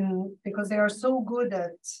women in, because they are so good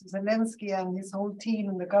at, Zelensky and his whole team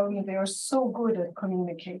and the government, they are so good at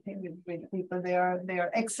communicating with people. They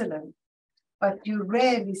are excellent, but you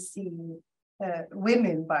rarely see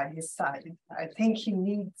women by his side. I think he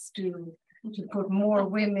needs to put more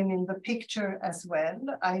women in the picture as well.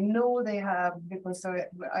 I know they have, because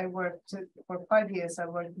I worked for 5 years, I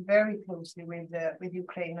worked very closely with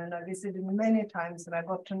Ukraine, and I visited many times, and I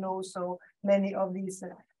got to know so many of these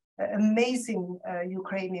amazing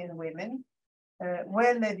Ukrainian women,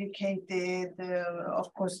 well educated,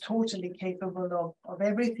 of course, totally capable of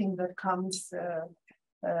everything that comes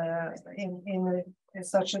in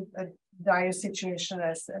such a dire situation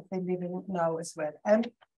as they live in now as well.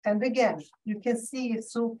 And again, you can see it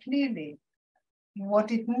so clearly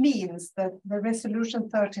what it means that the resolution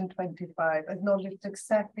 1325 acknowledged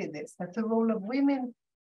exactly this, that the role of women,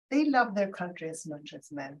 they love their country as much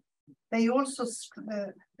as men. They also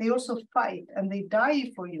fight and they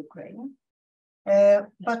die for Ukraine,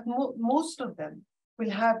 but most of them will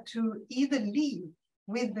have to either leave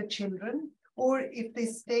with the children, or if they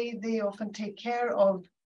stay, they often take care of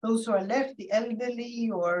those who are left, the elderly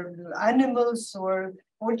or animals or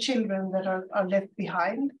children that are left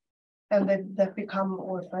behind and that become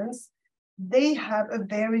orphans. They have a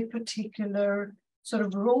very particular sort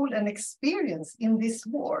of role and experience in this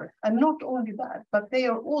war. And not only that, but they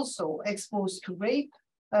are also exposed to rape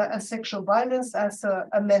and sexual violence as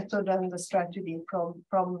a method and a strategy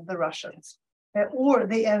from the Russians. Or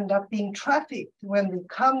they end up being trafficked when they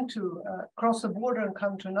come to cross the border and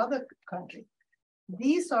come to another country.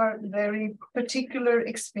 These are very particular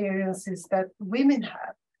experiences that women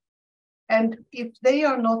have. And if they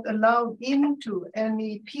are not allowed into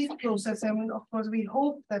any peace process, and of course we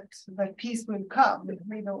hope that peace will come,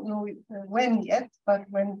 we don't know when yet, but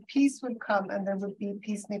when peace will come and there will be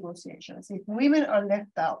peace negotiations, if women are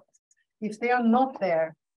left out, if they are not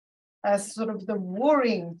there as sort of the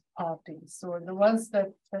warring parties or the ones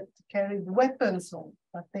that carry weapons on,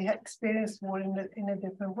 but they have experienced war in a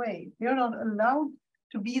different way, they are not allowed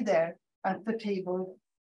to be there at the table,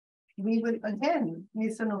 we will again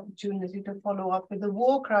miss an opportunity to follow up with the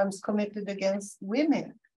war crimes committed against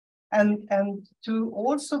women and to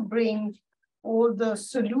also bring all the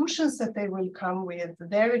solutions that they will come with,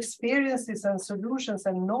 their experiences and solutions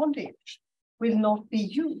and knowledge will not be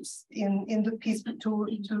used in the peace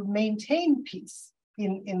to maintain peace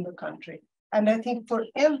in the country. And I think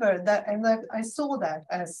forever that, and I saw that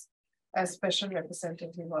as special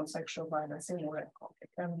representative on sexual violence in war and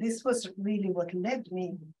conflict. And this was really what led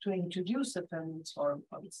me to introduce the feminist foreign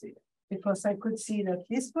policy, because I could see that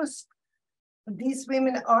these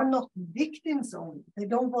women are not victims only. They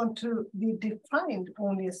don't want to be defined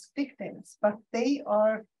only as victims, but they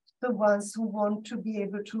are the ones who want to be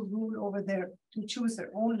able to rule over to choose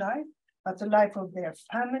their own life, but the life of their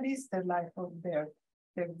families, the life of their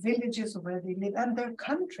villages where they live, and their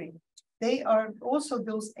country. They are also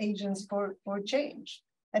those agents for change.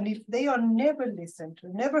 And if they are never listened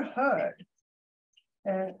to, never heard,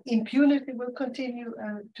 impunity will continue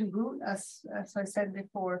to rule, as I said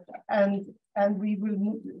before, and we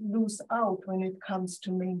will lose out when it comes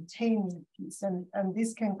to maintaining peace. And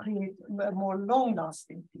this can create a more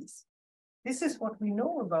long-lasting peace. This is what we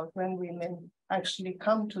know about when women actually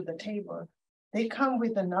come to the table. They come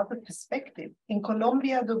with another perspective. In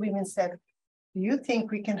Colombia, the women said, do you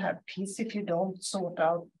think we can have peace if you don't sort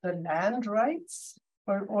out the land rights?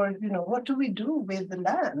 Or what do we do with the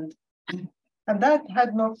land? And that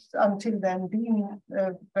had not until then been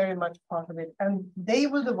very much part of it. And they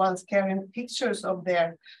were the ones carrying pictures of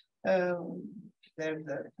their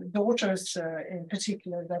the daughters in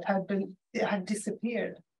particular that had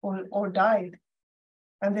disappeared or died.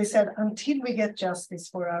 And they said, until we get justice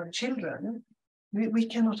for our children, we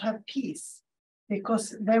cannot have peace,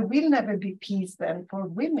 because there will never be peace then for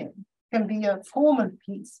women. It can be a formal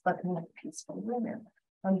peace, but not peace for women.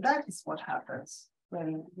 And that is what happens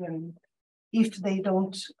if they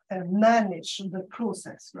don't manage the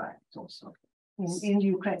process right also in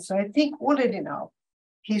Ukraine. So I think already now,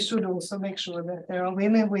 he should also make sure that there are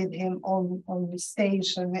women with him on the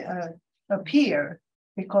stage and appear,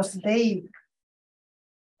 because they,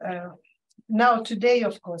 now today,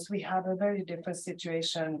 of course, we have a very different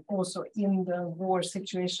situation also in the war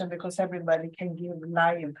situation, because everybody can give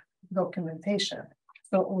live documentation.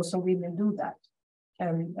 So also women do that.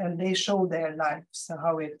 And they show their lives,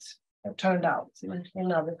 how it turned out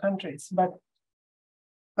in other countries.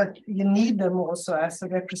 But you need them also as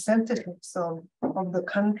representatives of the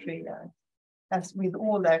country, as with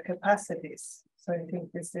all their capacities. So I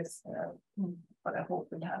think this is what I hope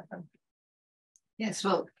will happen. Yes,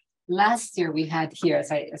 well, last year we had here,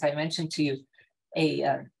 as I mentioned to you,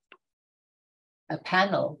 a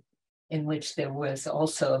panel in which there was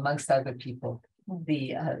also, amongst other people,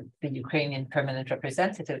 the Ukrainian permanent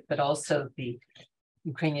representative, but also the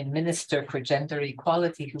Ukrainian Minister for Gender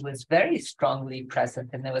Equality, who was very strongly present.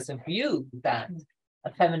 And there was a view that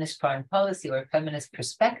a feminist foreign policy or a feminist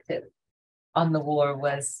perspective on the war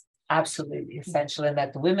was absolutely essential, and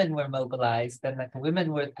that the women were mobilized, and that the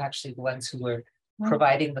women were actually the ones who were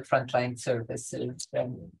providing the frontline services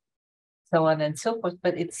and so on and so forth.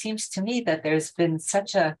 But it seems to me that there's been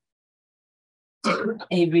such a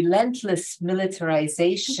relentless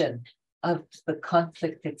militarization of the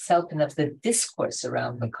conflict itself and of the discourse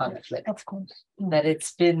around the conflict, of course, that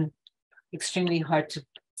it's been extremely hard to.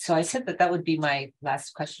 So I said that would be my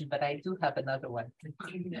last question, but I do have another one.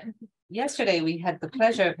 Yesterday, we had the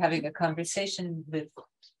pleasure of having a conversation with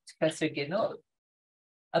Professor Guéhenno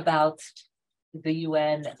about the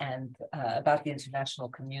UN and about the international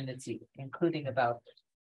community, including about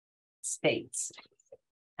states,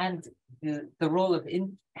 and the role of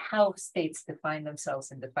how states define themselves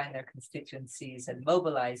and define their constituencies and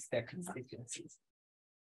mobilize their constituencies.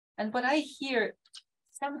 And what I hear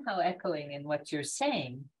somehow echoing in what you're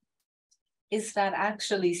saying is that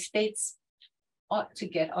actually states ought to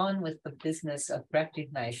get on with the business of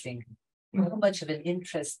recognizing how much of an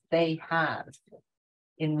interest they have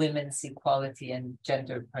in women's equality and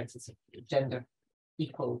gender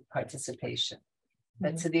equal participation.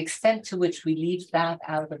 That to the extent to which we leave that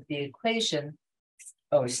out of the equation,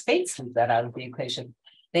 or states leave that out of the equation,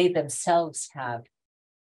 they themselves have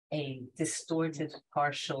a distorted,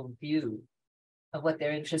 partial view of what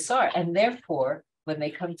their interests are. And therefore, when they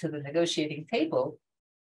come to the negotiating table,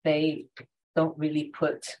 they don't really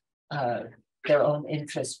put their own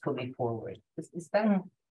interests fully forward. Is that?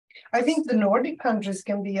 I think the Nordic countries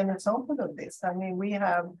can be an example of this. I mean, we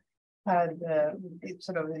have had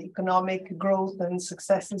sort of economic growth and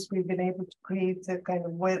successes. We've been able to create a kind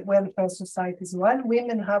of welfare societies, while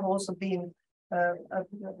women have also been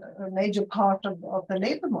a major part of the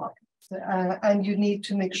labor market. And you need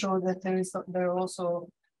to make sure that there are also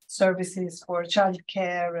services for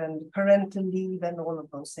childcare and parental leave and all of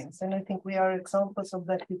those things. And I think we are examples of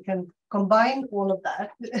that. We can combine all of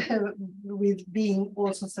that with being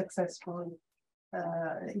also successful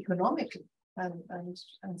economically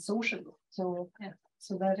and socially. So yeah.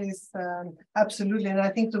 So that is absolutely, and I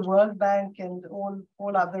think the World Bank and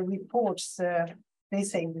all other reports, they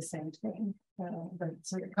say the same thing, that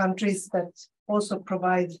countries that also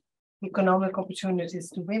provide economic opportunities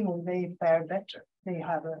to women, they fare better. They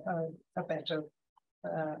have a better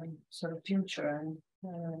sort of future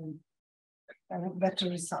and better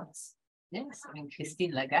results. Yes, I mean,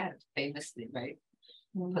 Christine Lagarde famously, right,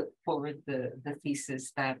 put forward the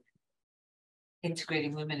thesis that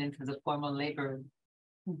integrating women into the formal labor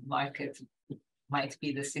market might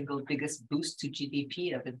be the single biggest boost to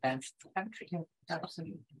GDP of advanced countries. Yeah,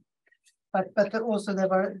 absolutely. But also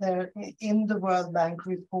there in the World Bank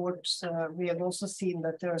reports, we have also seen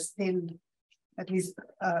that there are still, at least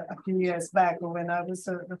a few years back, or when I was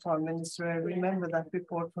the foreign minister, I remember that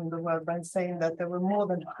report from the World Bank saying that there were more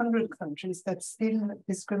than 100 countries that still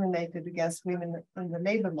discriminated against women in the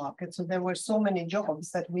labor market. So there were so many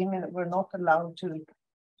jobs that women were not allowed to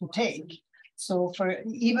take. So for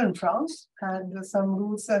even France had some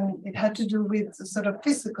rules, and it had to do with sort of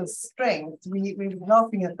physical strength. We were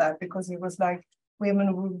laughing at that because it was like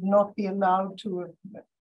women would not be allowed to.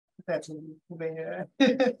 But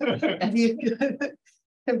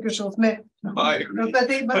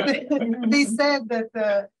they said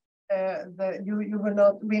that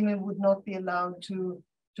women would not be allowed to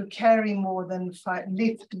carry more than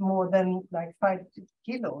lift more than like 5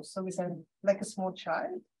 kilos. So we said like a small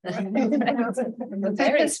child. A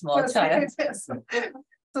very small child.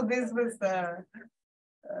 So this was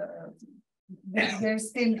there's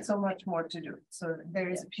still so much more to do. So there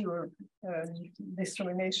is pure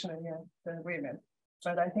discrimination against women.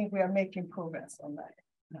 But I think we are making progress on that.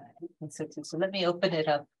 So let me open it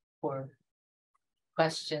up for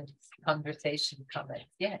questions, conversation, comments.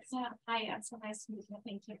 Yes. Yeah, hi, I'm so nice to meet you.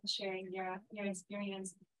 Thank you for sharing your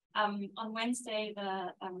experience. On Wednesday,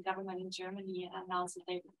 the government in Germany announced that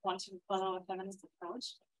they want to follow a feminist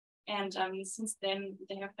approach. And since then,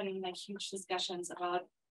 there have been like huge discussions about,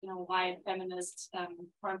 you know, why feminist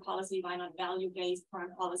foreign policy, why not value-based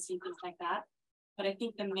foreign policy, things like that. But I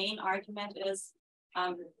think the main argument is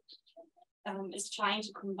trying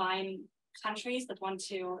to combine countries that want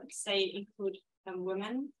to, say, include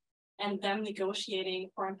women, and them negotiating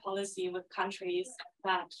foreign policy with countries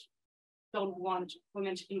that don't want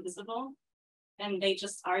women to be visible. And they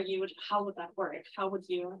just argued, how would that work? How would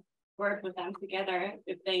you work with them together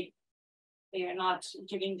if they are not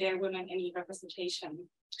giving their women any representation,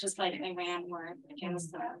 just like Iran were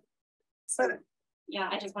against them? So yeah,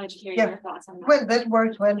 I just wanted to hear your thoughts on that. Well, that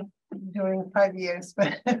worked well during 5 years,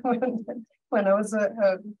 but when I was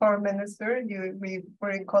a foreign minister, we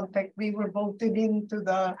were in contact. We were voted into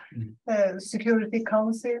the Security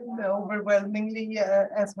Council overwhelmingly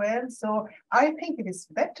as well. So I think it is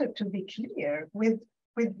better to be clear with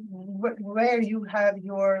where you have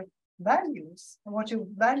your values, what your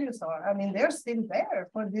values are. I mean, they're still there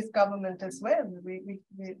for this government as well.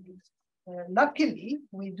 Luckily,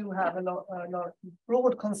 we do have a lot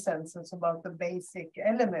broad consensus about the basic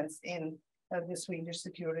elements in the Swedish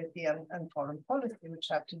security and foreign policy, which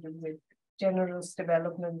have to do with generous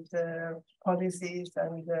development policies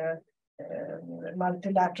and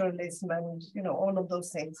multilateralism and, you know, all of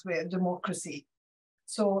those things with democracy.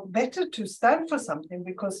 So better to stand for something,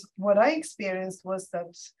 because what I experienced was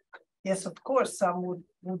that, yes, of course, some would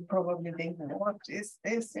probably think, what is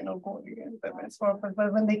this, you know, going against feminist foreign policy.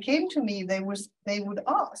 But when they came to me, they would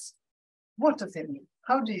ask, what does it mean?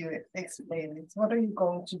 How do you explain it? What are you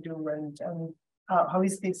going to do? And how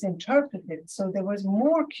is this interpreted? So there was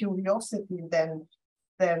more curiosity than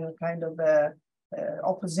kind of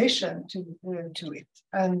opposition to it.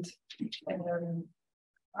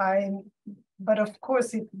 But of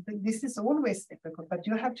course, this is always difficult, but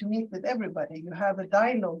you have to meet with everybody. You have a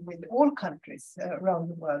dialogue with all countries around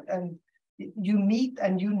the world, and you meet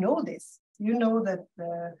and you know this. You know that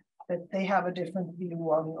they have a different view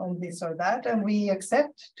on this or that, and we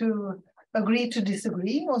accept to agree to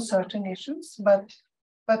disagree on certain issues. But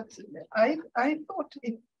I thought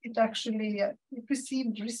it actually it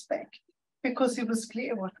received respect, because it was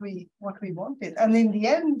clear what we wanted. And in the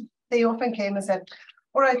end, they often came and said,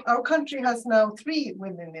 all right, our country has now 3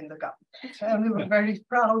 women in the government, and we were very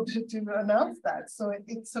proud to announce that. So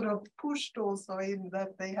it sort of pushed also in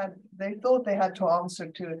that they thought they had to answer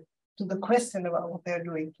to the question about what they're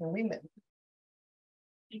doing for women.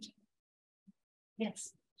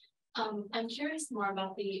 Yes. I'm curious more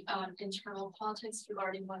about the internal politics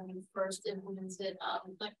regarding when we first implemented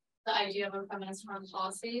like the idea of a feminist foreign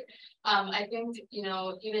policy. I think, you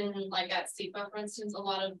know, even like at SIPA, for instance, a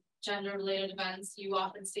lot of gender-related events, you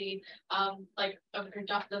often see like the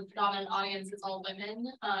predominant audience is all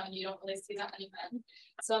women. You don't really see that many men.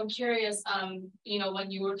 So I'm curious, you know,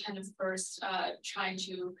 when you were kind of first trying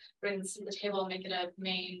to bring this to the table and make it a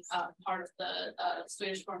main part of the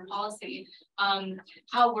Swedish foreign policy,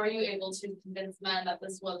 how were you able to convince men that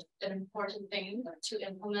this was an important thing to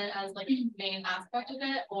implement as like a main aspect of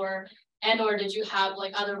it, or did you have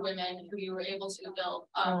like other women who you were able to build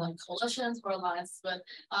like coalitions or alliances with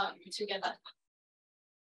to get that?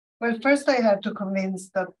 Well, first I had to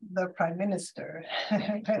convince the prime minister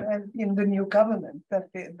in the new government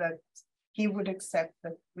that he would accept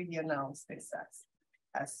that we announce this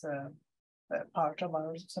as a part of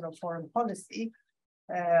our sort of foreign policy.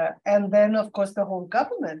 And then, of course, the whole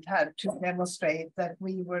government had to demonstrate that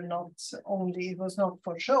we were not only, it was not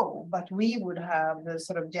for show, but we would have the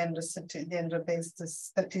sort of gender-based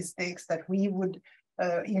statistics, that we would,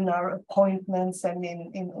 in our appointments and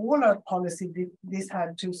in all our policy, this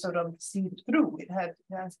had to sort of seep through. It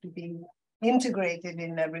has to be integrated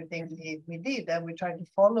in everything we did, and we tried to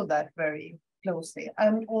follow that very closely,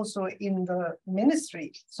 and also in the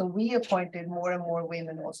ministry. So we appointed more and more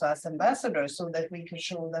women also as ambassadors, so that we could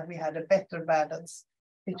show that we had a better balance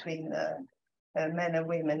between men and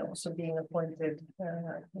women also being appointed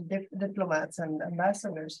diplomats and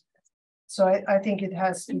ambassadors. So I think it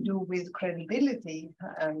has to do with credibility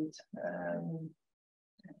and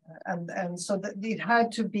so that it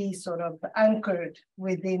had to be sort of anchored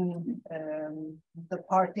within the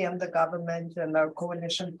party and the government and our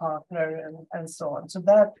coalition partner and so on. So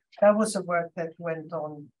that was a work that went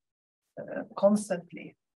on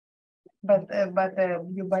constantly. But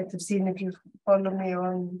you might have seen, if you follow me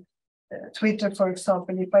on Twitter, for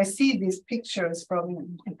example, if I see these pictures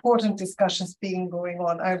from important discussions being going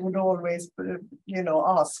on, I would always,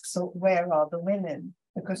 ask, so where are the women?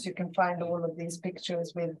 Because you can find all of these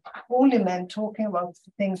pictures with only men talking about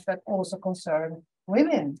things that also concern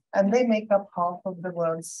women, and they make up half of the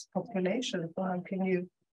world's population. So how can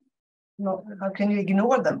you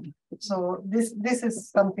ignore them? So this is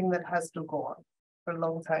something that has to go on for a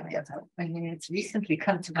long time yet. I mean, it's recently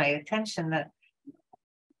come to my attention that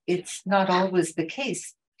it's not always the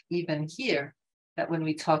case, even here, that when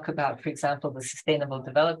we talk about, for example, the Sustainable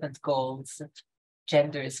Development Goals,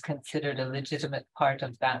 gender is considered a legitimate part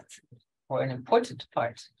of that, or an important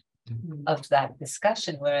part of that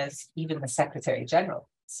discussion, whereas even the Secretary General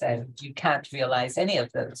said you can't realize any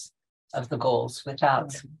of those, of the goals,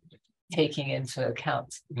 without taking into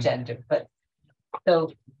account gender. But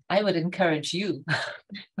so I would encourage you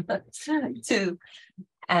to,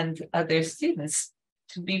 and other students,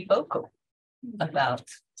 to be vocal about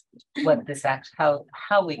what this how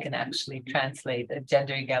we can actually translate a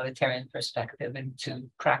gender egalitarian perspective into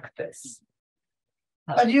practice.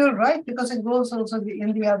 But you're right, because it goes also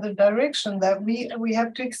in the other direction, that we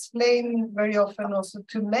have to explain very often also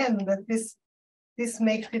to men that this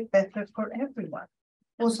makes it better for everyone,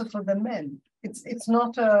 also for the men. It's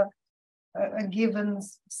not a given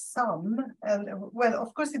sum, and well,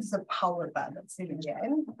 of course it's a power balance in the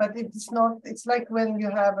end, but it's not. It's like when you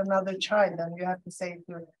have another child and you have to say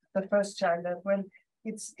to the first child that when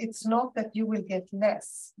it's not that you will get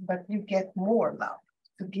less, but you get more love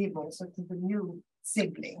to give also to the new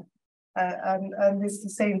sibling, and it's the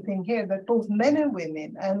same thing here, that both men and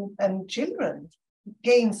women and children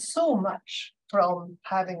gain so much from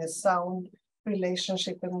having a sound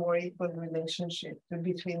relationship and more equal relationship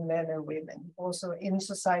between men and women, also in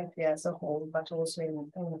society as a whole, but also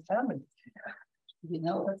in the family.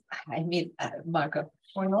 I mean, Margot,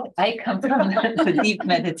 or not? I come from the deep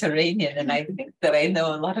Mediterranean, and I think that I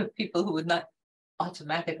know a lot of people who would not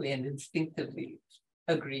automatically and instinctively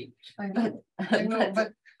agree. I know,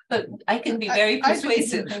 but I can be very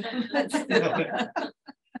persuasive.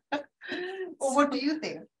 Well, what do you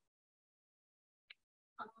think?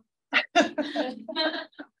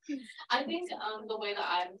 I think the way that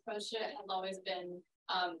I've approached it has always been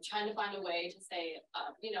trying to find a way to say,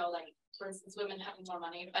 like, for instance, women having more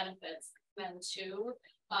money benefits men too,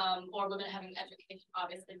 or women having education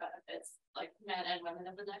obviously benefits like men and women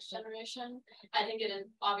of the next generation. I think it is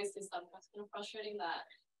obviously sometimes kind of frustrating that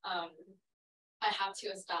I have to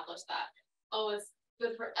establish that, oh, it's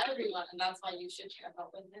good for everyone, and that's why you should care about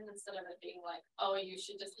women, instead of it being like, oh, you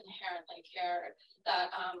should just inherently care that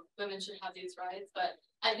women should have these rights. But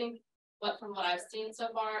I think from what I've seen so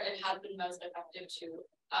far, it has been most effective to,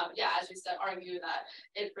 as you said, argue that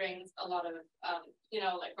it brings a lot of,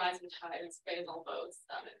 like rising tides raise all boats.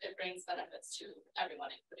 It brings benefits to everyone,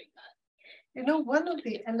 including men. One of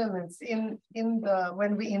the elements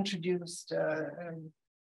when we introduced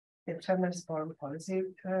the feminist foreign policy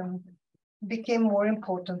became more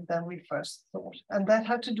important than we first thought. And that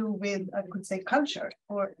had to do with, I could say, culture,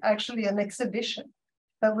 or actually an exhibition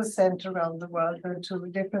that was sent around the world to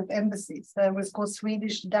different embassies. And it was called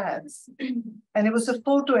Swedish Dads. And it was a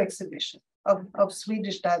photo exhibition of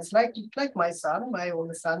Swedish dads, like my son, my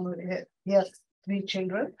oldest son, he has 3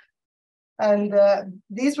 children. And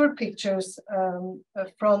these were pictures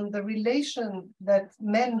from the relation that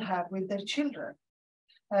men have with their children.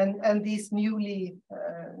 And these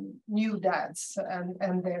new dads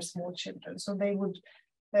and their small children. So they would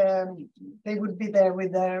be there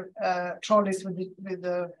with their trolleys with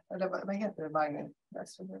the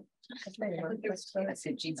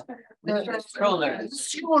stroller,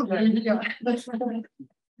 yeah.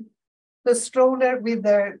 The stroller with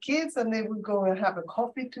their kids, and they would go and have a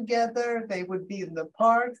coffee together. They would be in the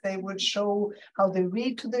park. They would show how they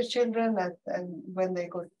read to their children and when they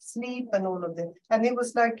go to sleep and all of that. And it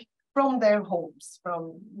was like from their homes,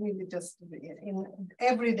 from really just in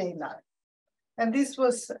everyday life. And this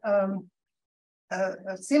was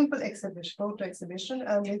a simple exhibition, photo exhibition,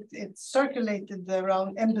 and it circulated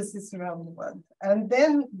around embassies around the world. And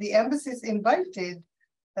then the embassies invited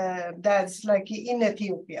dads, like in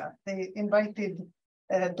Ethiopia, they invited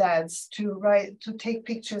dads to take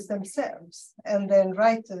pictures themselves and then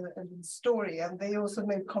write a story. And they also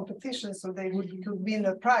made competitions, so they could win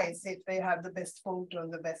a prize if they have the best photo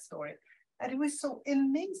and the best story. And it was so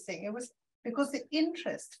amazing. It was because the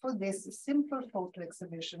interest for this simple photo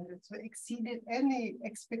exhibition exceeded any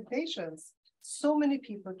expectations. So many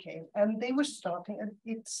people came, and they were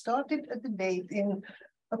it started a debate in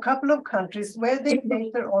a couple of countries where they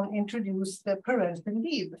later on introduced the parental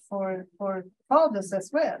leave for fathers as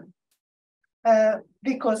well,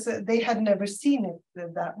 because they had never seen it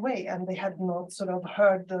that way, and they had not sort of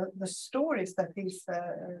heard the stories that these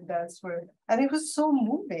dads were, and it was so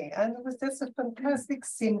moving, and it was just a fantastic,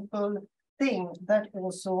 simple thing that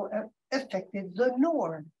also affected the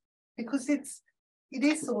norm, because it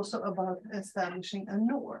is also about establishing a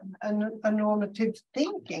norm and a normative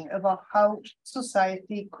thinking about how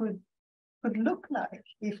society could look like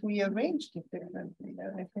if we arranged it differently,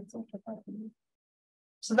 and if it's also possible.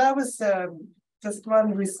 So that was just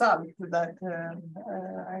one result that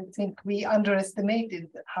I think we underestimated,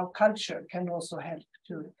 how culture can also help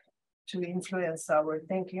to influence our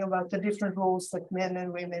thinking about the different roles that men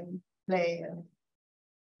and women play.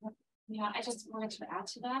 Yeah, I just wanted to add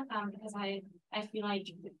to that because I feel like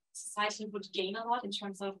society would gain a lot in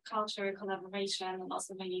terms of culture, collaboration, and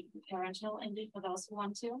also maybe parental indeed for those who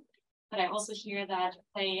want to. But I also hear that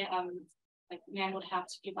they like men would have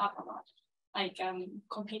to give up a lot, like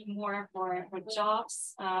compete more for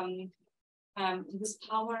jobs, lose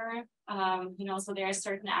power. So there are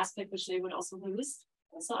certain aspects which they would also lose.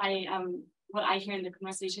 So what I hear in the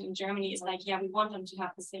conversation in Germany is like, yeah, we want them to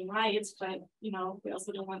have the same rights, but we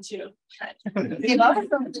also don't want to give up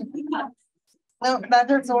something. No, that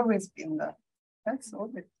has always been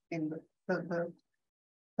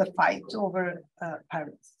the fight over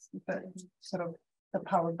parents. Sort of the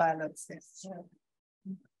power balance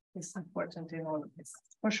is important in all of this,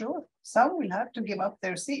 for sure. Some will have to give up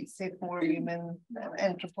their seats if more women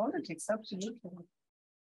enter politics, absolutely.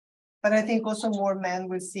 But I think also more men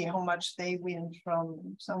will see how much they win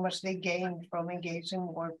from, so much they gain from engaging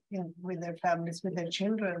more with their families, with their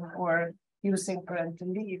children, or using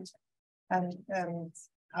parental leave, and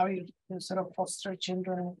how you sort of foster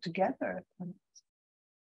children together, and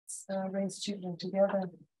raise children together.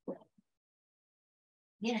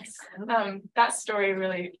 Yes. That story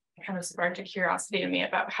really kind of sparked a curiosity in me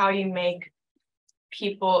about how you make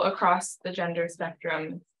people across the gender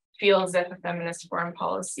spectrum feel as if a feminist foreign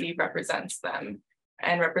policy represents them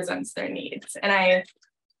and represents their needs. And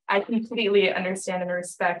I completely understand and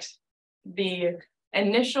respect the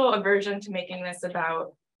initial aversion to making this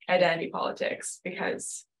about identity politics,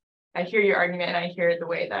 because I hear your argument and I hear the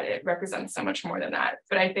way that it represents so much more than that.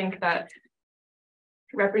 But I think that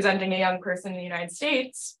representing a young person in the United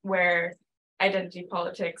States, where identity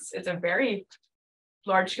politics is a very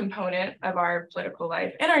large component of our political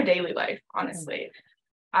life and our daily life, honestly.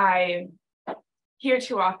 I hear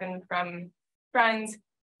too often from friends,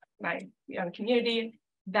 my young community,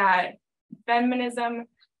 that feminism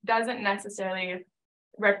doesn't necessarily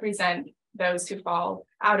represent those who fall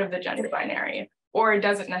out of the gender binary, or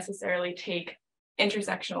doesn't necessarily take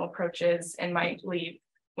intersectional approaches and might leave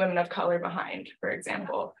women of color behind, for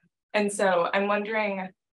example. And so I'm wondering,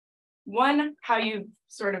 one, how you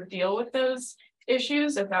sort of deal with those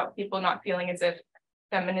issues about people not feeling as if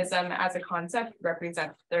feminism as a concept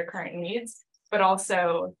represents their current needs, but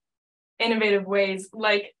also innovative ways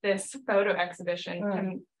like this photo exhibition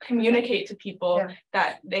can communicate to people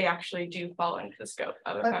that they actually do fall into the scope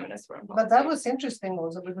of a feminist foreign policy. But that was interesting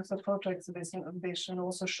also, because the photo exhibition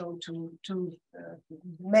also showed to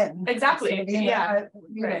men. Exactly.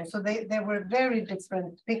 So so they were very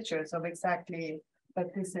different pictures of exactly,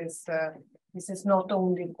 but this is not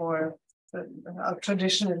only for how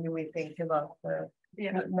traditionally we think about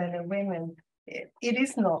men and women. It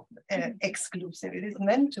is not exclusive. It is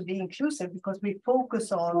meant to be inclusive, because we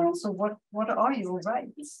focus on, so what are your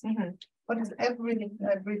rights? What is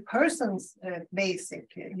every person's basic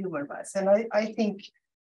human rights? And I think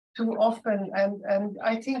too often, and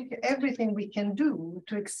I think everything we can do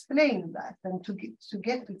to explain that and to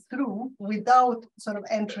get it through without sort of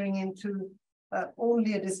entering into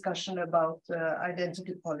only a discussion about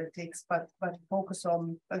identity politics, but focus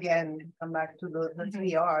on, again, come back to the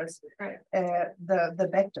 3 R's, the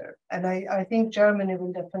better. And I think Germany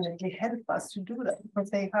will definitely help us to do that, because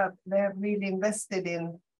they have really invested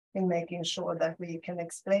in making sure that we can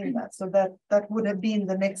explain that. So that would have been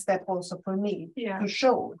the next step also for me, to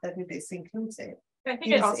show that it is inclusive. I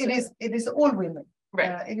think it is all women.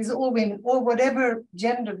 It is all women, or whatever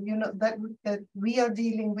gender, that we are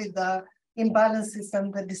dealing with the imbalances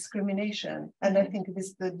and the discrimination. And I think it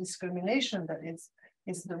is the discrimination that is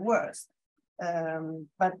is the worst.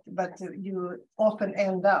 But you often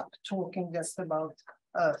end up talking just about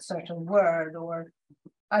a certain word. Or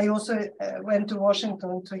I also went to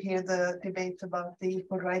Washington to hear the debate about the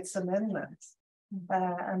Equal Rights Amendments.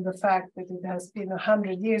 And the fact that it has been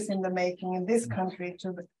 100 years in the making in this country to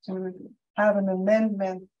have an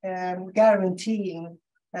amendment guaranteeing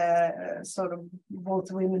sort of both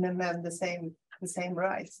women and men the same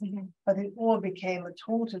rights. But it all became a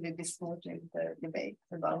totally distorted debate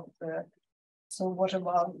about so what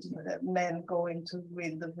about men going to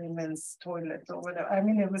with the women's toilet or whatever. I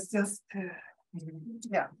mean, it was just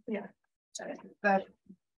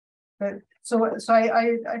so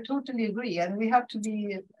I totally agree, and we have to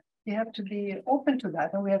be open to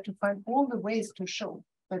that, and we have to find all the ways to show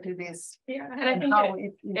that it is. Yeah, and I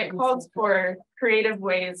think it calls for creative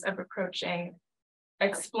ways of approaching,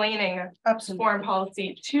 explaining foreign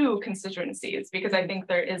policy to constituencies, because I think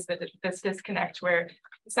there is this disconnect where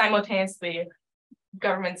simultaneously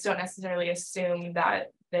governments don't necessarily assume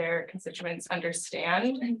that their constituents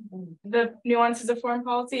understand the nuances of foreign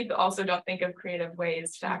policy, but also don't think of creative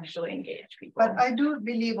ways to actually engage people. But I do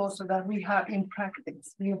believe also that we have in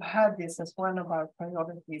practice, we've had this as one of our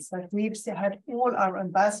priorities, that we've had all our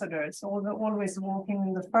ambassadors always walking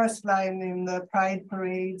in the first line in the pride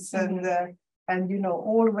parades and you know,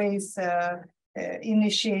 always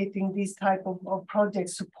initiating these type of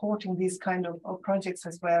projects, supporting these kind of projects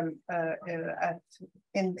as well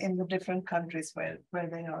in the different countries where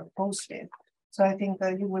they are posted. So I think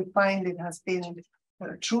that you will find it has been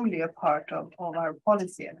truly a part of our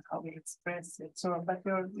policy and how we express it. So, but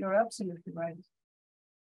you're absolutely right.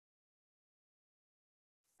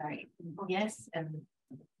 Sorry. Yes, and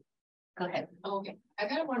go ahead. Okay, I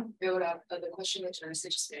kind of want to build up the question that Teresa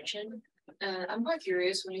just mentioned. I'm quite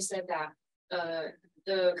curious when you said that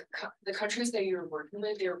the countries that you're working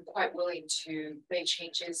with, they're quite willing to make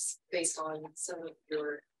changes based on some of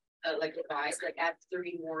your like advice, like add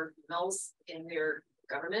 30 more females in their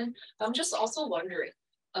government. I'm just also wondering,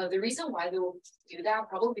 the reason why they will do that,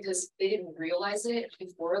 probably because they didn't realize it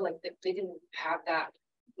before, like they didn't have that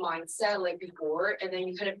mindset like before, and then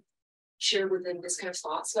you kind of share with them this kind of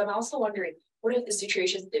thought. So I'm also wondering, what if the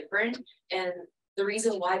situation is different, and the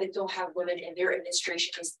reason why they don't have women in their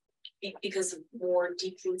administration is because of more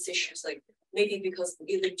deep roots issues, like maybe because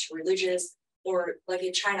linked to religious, or like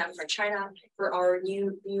in China, for our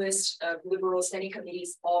newest liberal standing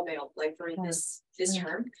committees, all male, like for this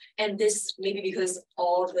term, and this maybe because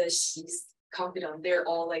all the she's confident, they're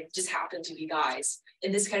all like just happen to be guys.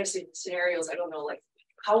 In this kind of scenarios, I don't know, like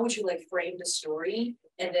how would you like frame the story,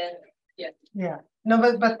 and then no,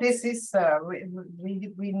 but this is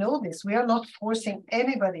we know this. We are not forcing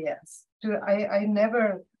anybody else to. I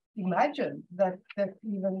never imagine that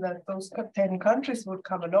even that those 10 countries would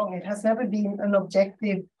come along. It has never been an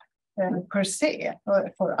objective per se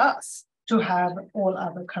for us to have all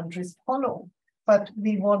other countries follow. But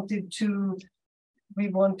we wanted,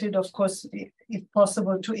 of course, if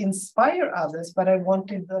possible, to inspire others. But I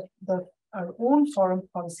wanted our own foreign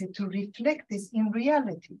policy to reflect this in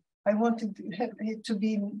reality. I wanted it to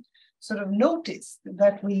be sort of noticed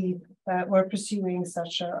that we were pursuing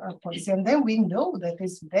such a policy. And then we know that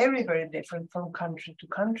it's very, very different from country to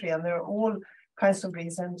country, and there are all kinds of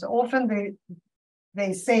reasons. Often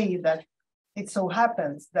they say that it so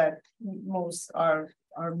happens that most are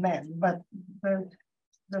men, but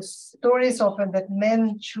the story is often that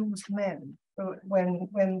men choose men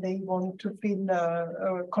when they want to fill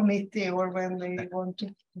a committee, or when they want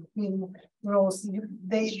to fill roles.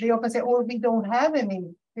 They often say, "Oh, we don't have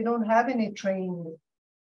any trained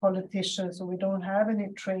politicians, or we don't have any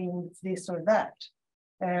trained this or that."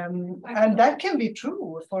 And that can be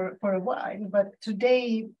true for a while, but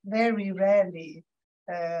today, very rarely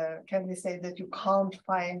can we say that you can't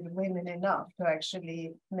find women enough to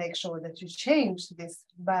actually make sure that you change this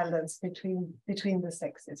balance between the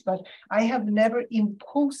sexes. But I have never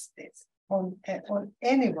imposed this on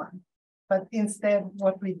anyone. But instead,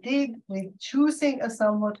 what we did with choosing a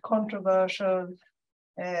somewhat controversial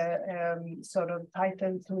sort of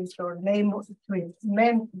title to it or name to it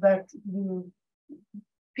meant that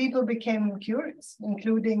people became curious,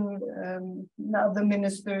 including other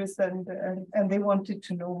ministers, and they wanted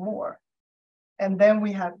to know more. And then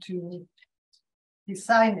we had to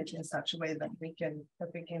design it in such a way that we can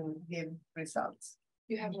give results.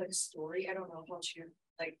 You have like a story. I don't know how to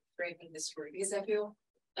like framing this story, because I feel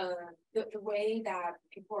the way that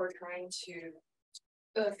people are trying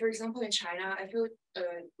to, for example, in China, I feel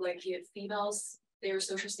like females, their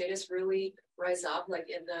social status really rise up, like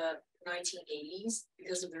in the 1980s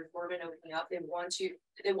because of the reform and opening up. They want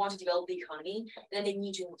to develop the economy, then they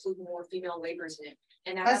need to include more female laborers in it.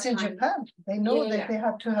 And as in Japan, they know that they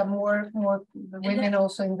have to have more women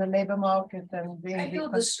also in the labor market. And I feel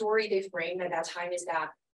the story they framed at that time is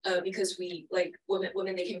that because we like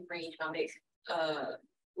women they can bring economic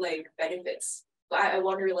like benefits. But I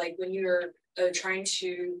wonder, like, when you're trying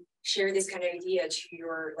to share this kind of idea to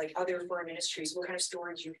your like other foreign ministries, what kind of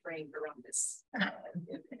story do you frame around this?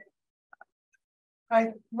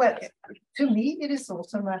 Well, to me, it is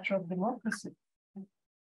also a matter of democracy.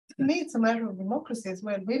 To me, it's a matter of democracy as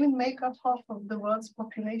well. Women make up half of the world's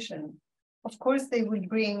population. Of course, they will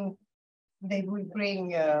bring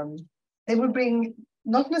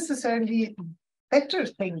not necessarily better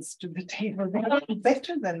things to the table. They are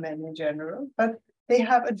better than men in general, but they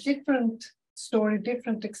have a different story,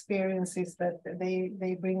 different experiences that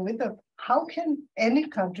they bring with them. How can any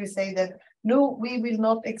country say that, no, we will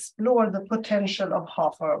not explore the potential of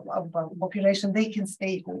half of our population, they can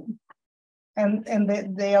stay home. And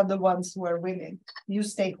they are the ones who are willing. You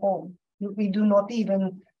stay home. We do not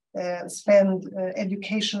even spend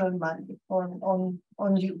educational money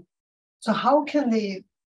on you. So how can they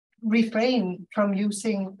refrain from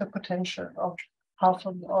using the potential of half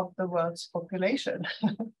of the world's population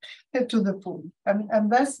to the full?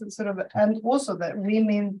 And that's sort of, and also that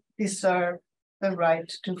women deserve the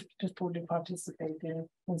right to fully participate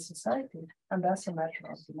in society. And that's a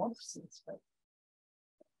matter of democracy.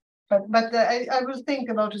 But I will think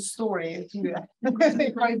about a story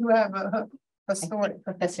if I do have a story.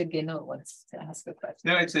 Professor Guéhenno wants to ask a question.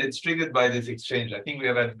 No, it's triggered by this exchange. I think we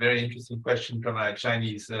have a very interesting question from our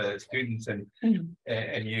Chinese students, and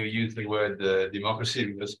you use the word democracy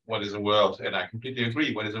because what is a world? And I completely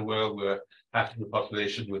agree. What is a world where half of the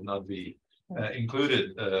population would not be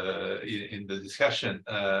included in the discussion?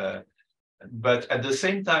 But at the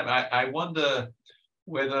same time, I wonder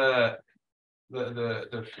whether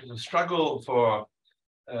the struggle for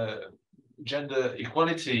gender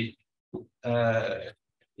equality,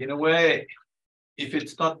 in a way, if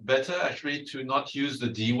it's not better actually to not use the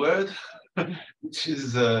D word, which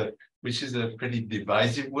is a pretty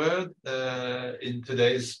divisive word in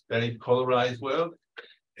today's very polarized world,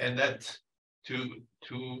 and that to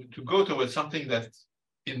go towards something that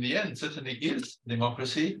in the end certainly is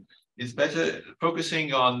democracy, is better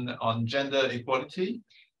focusing on gender equality,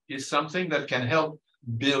 is something that can help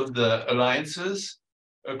build alliances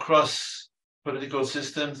across political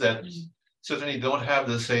systems that certainly don't have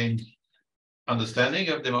the same understanding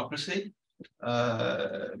of democracy.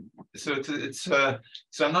 So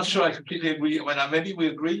I'm not sure I completely agree. Maybe we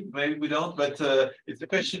agree, maybe we don't, but it's a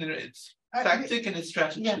question, it's tactic and it's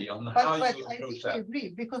strategy on how you approach that. I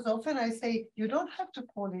agree, because often I say, you don't have to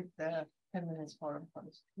call it the feminist foreign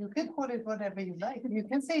policy. You can call it whatever you like. You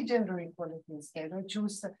can say gender equality instead, or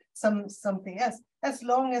choose something else, as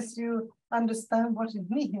long as you understand what it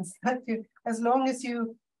means. As long as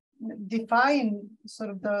you define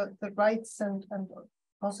sort of the rights and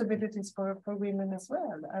possibilities for women as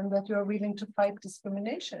well, and that you are willing to fight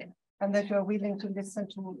discrimination, and that you are willing to listen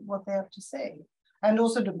to what they have to say. And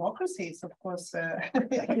also democracies, of course,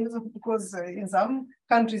 in some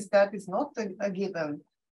countries that is not a given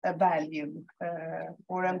value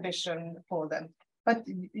or ambition for them. But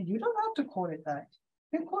you don't have to call it that.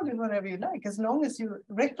 You can call it whatever you like, as long as you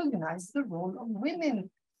recognize the role of women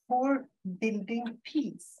for building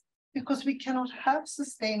peace. Because we cannot have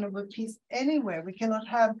sustainable peace anywhere. We cannot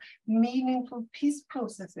have meaningful peace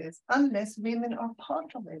processes unless women are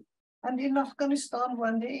part of it. And in Afghanistan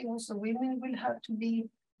one day also women will have to be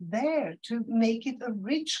there to make it a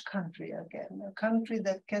rich country again, a country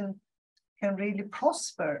that can really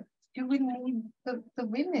prosper. You will need the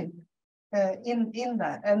women in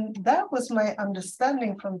that. And that was my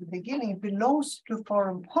understanding from the beginning. It belongs to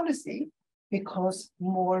foreign policy because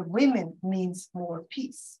more women means more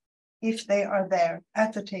peace, if they are there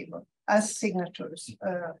at the table as signatories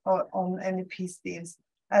on any peace deals,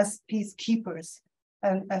 as peacekeepers,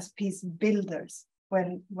 and as peace builders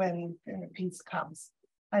when peace comes.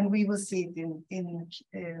 And we will see it in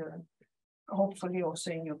hopefully also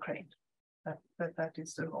in Ukraine, that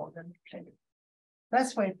is the role that we play.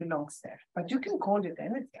 That's why it belongs there. But you can call it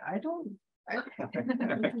anything. I don't.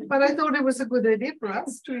 But I thought it was a good idea for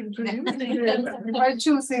us to introduce it by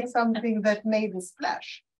choosing something that made a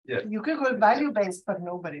splash. Yeah. You can call it value-based, but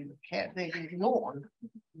nobody would care. They yawn.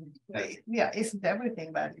 Isn't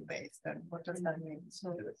everything value-based? And what does that mean?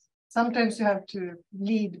 So sometimes you have to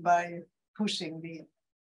lead by pushing the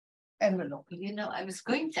envelope. You know, I was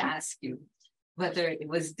going to ask you whether it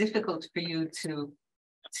was difficult for you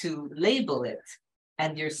to label it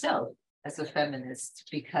and yourself as a feminist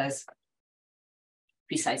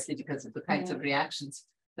precisely because of the kinds of reactions.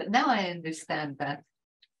 But now I understand that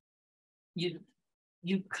you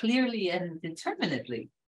clearly and determinedly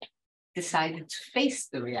decided to face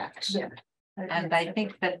the reaction. And I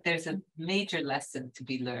think that there's a major lesson to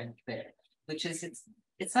be learned there, which is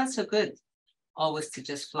it's not so good always to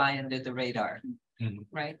just fly under the radar,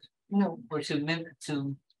 right? No. Or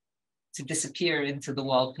to disappear into the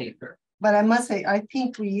wallpaper. But I must say, I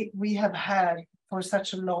think we have had for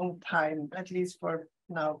such a long time, at least for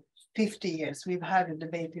now 50 years, we've had a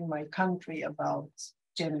debate in my country about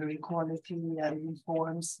gender equality and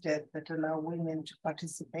reforms that allow women to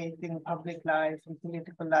participate in public life and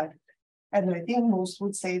political life. And I think most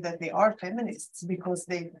would say that they are feminists because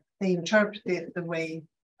they interpret it the way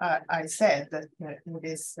I said that it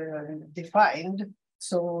is defined.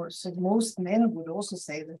 So most men would also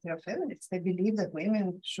say that they are feminists. They believe that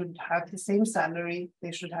women should have the same salary,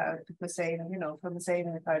 they should have the same, for the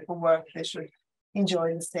same type of work, they should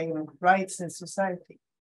enjoy the same rights in society.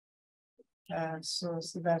 So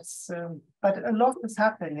that's, but a lot has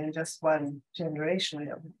happened in just one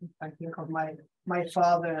generation. I think of my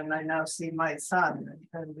father, and I now see my son,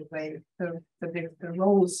 and the way the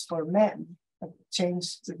roles for men have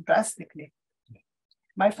changed drastically.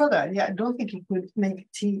 My father, I don't think he could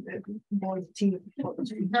make tea, boil tea,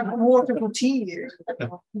 water for tea,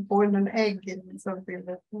 boil an egg and something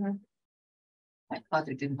like that. My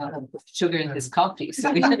father didn't have sugar in his coffee.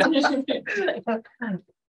 So from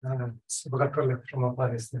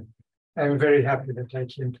Afghanistan. I'm very happy that I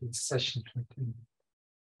came to this session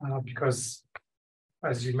because,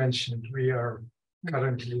 as you mentioned, we are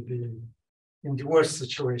currently in the worst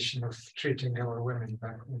situation of treating our women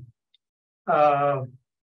back home.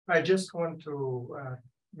 I just want to,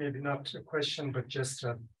 maybe not a question, but just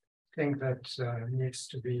a thing that needs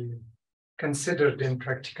to be considered in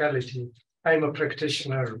practicality. I'm a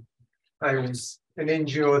practitioner. I was an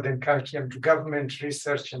NGO, then came to government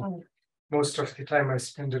research, and most of the time I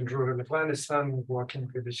spend in rural Afghanistan working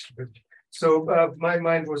with the. So my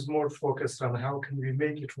mind was more focused on how can we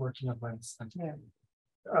make it work in Afghanistan.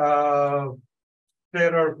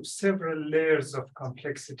 There are several layers of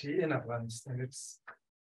complexity in Afghanistan. It's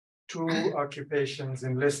 2 occupations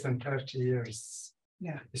in less than 30 years.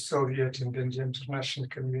 The Soviet and then the international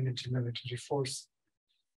community military force.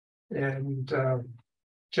 And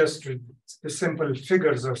just the simple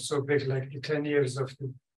figures are so big, like the 10 years of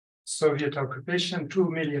the Soviet occupation, 2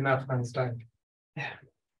 million Afghans died.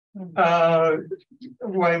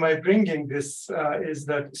 Why am I bringing this is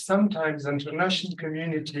that sometimes international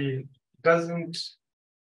community doesn't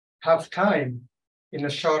have time in a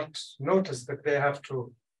short notice that they have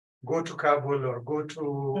to go to Kabul or go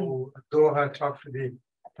to Doha, talk to the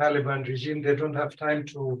Taliban regime. They don't have time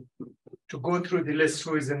to go through the list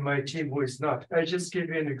who is in my team, who is not. I just give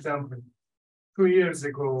you an example. 2 years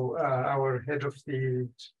ago, our head of the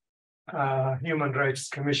Human Rights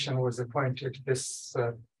Commission was appointed, this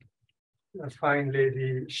fine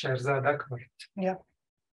lady, Sherzad Akbar.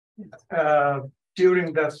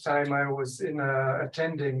 During that time, I was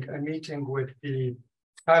attending a meeting with the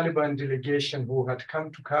Taliban delegation who had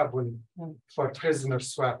come to Kabul for prisoner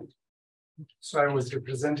swap. So I was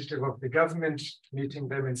representative of the government, meeting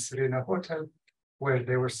them in Serena Hotel, where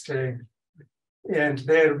they were staying. And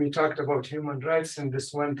there we talked about human rights, and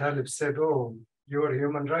this one Talib said, "Oh, your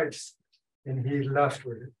human rights." And he laughed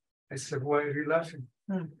with it. I said, "Why are you laughing?"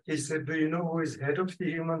 He said, "Do you know who is head of the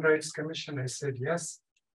Human Rights Commission?" I said, "Yes."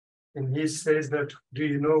 And he says that, "Do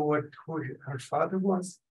you know who her father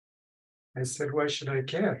was?" I said, "Why should I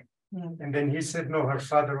care?" And then he said, "No, her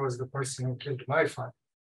father was the person who killed my father."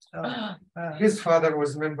 His father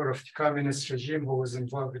was a member of the communist regime who was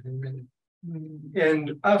involved in many. And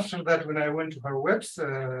after that, when I went to her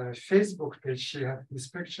Facebook page, she had these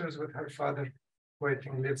pictures with her father, who I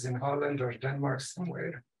think lives in Holland or Denmark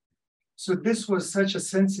somewhere. So this was such a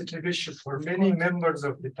sensitive issue for many members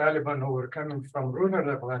of the Taliban who were coming from rural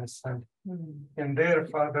Afghanistan, and their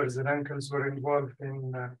fathers and uncles were involved in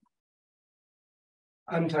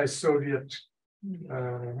anti-Soviet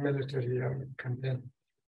military campaign.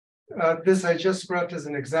 This I just brought as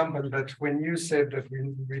an example that when you said that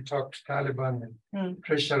we talk to Taliban and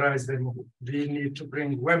pressurize them, we need to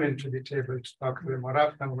bring women to the table to talk to them, or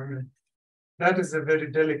Afghan women. That is a very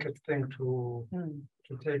delicate thing to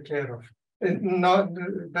take care of. And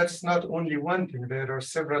that's not only one thing, there are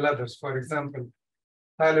several others. For example,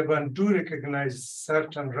 Taliban do recognize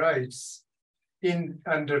certain rights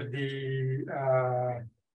under the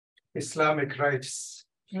Islamic rights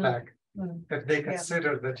flag, that they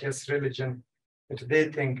consider that, yes, religion, that they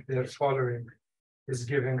think they're following is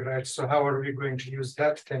giving rights. So how are we going to use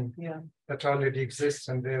that thing that already exists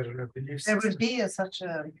in their beliefs? There will be such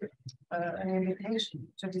an invitation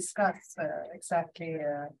to discuss exactly.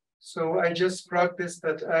 So I just brought this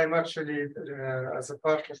that I'm actually, as a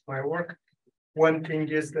part of my work, one thing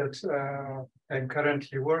is that I'm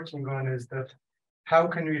currently working on is that how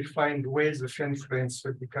can we find ways of influence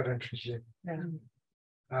with the current regime?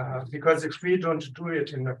 Because if we don't do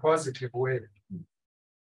it in a positive way,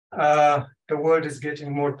 the world is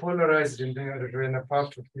getting more polarized in a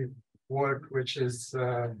part of the world which is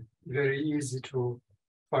very easy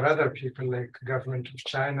for other people like government of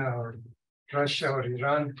China or Russia or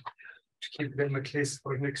Iran to keep them at least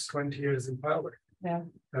for next 20 years in power. Yeah,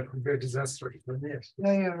 that would be a disaster for me.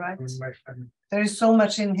 No, you're right. My family. There is so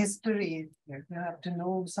much in history. You have to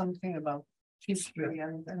know something about history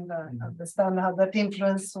and understand how that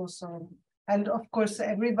influence also. And of course,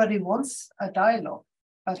 everybody wants a dialogue,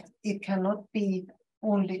 but it cannot be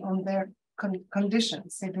only on their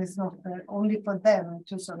conditions. It is not only for them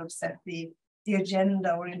to sort of set the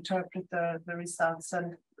agenda or interpret the results.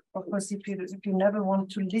 And of course, if you never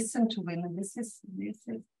want to listen to women, this is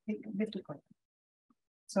difficult.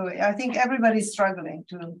 So I think everybody's struggling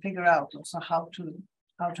to figure out also how to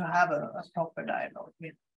have a proper dialogue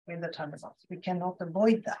with the Taliban. We cannot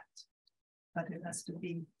avoid that, but it has to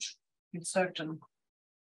be in certain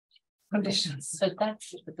conditions. So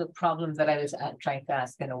that's the problem that I was trying to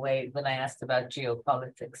ask in a way when I asked about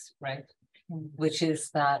geopolitics, right? Which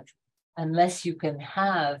is that unless you can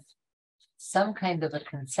have some kind of a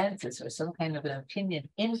consensus or some kind of an opinion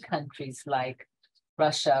in countries like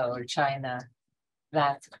Russia or China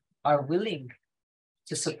that are willing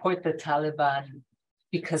to support the Taliban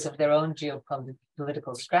because of their own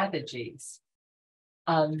geopolitical strategies,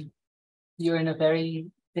 you're in a very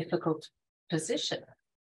difficult position.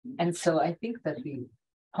 And so I think that the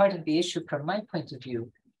part of the issue from my point of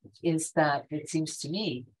view is that it seems to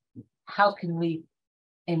me, how can we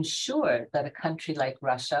ensure that a country like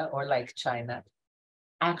Russia or like China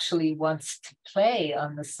actually wants to play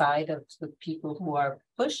on the side of the people who are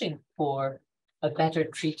pushing for a better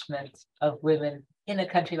treatment of women in a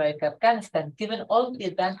country like Afghanistan, given all of the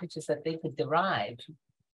advantages that they could derive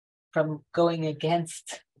from going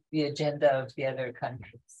against the agenda of the other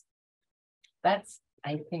countries. That's,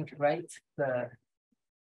 I think, right, the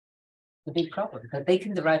big problem, that they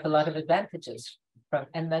can derive a lot of advantages from,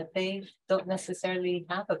 and that they don't necessarily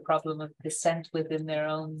have a problem of dissent within their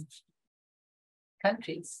own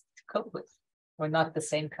countries to cope with, or not the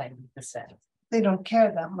same kind of dissent. They don't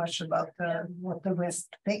care that much about what the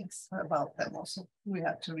West thinks about them also. We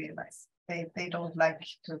have to realize they don't like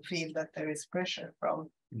to feel that there is pressure from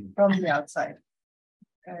the outside.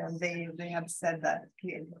 And they have said that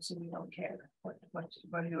clearly, so we don't care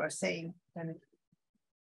what you are saying.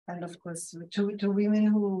 And of course, to women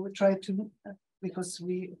who try to, because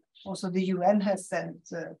the UN has sent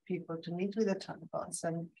people to meet with the Taliban,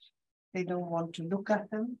 and they don't want to look at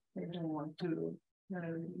them. They don't want to,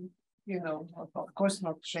 of course,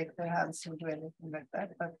 not shake their hands or do anything like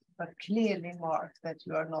that, but clearly mark that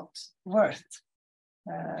you are not worth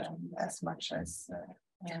as much as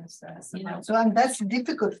so, and that's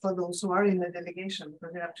difficult for those who are in the delegation,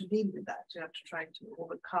 because they have to deal with that. You have to try to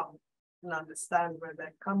overcome and understand where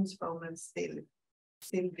that comes from and still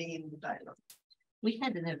be in the dialogue. We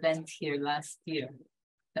had an event here last year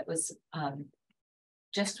that was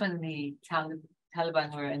just when the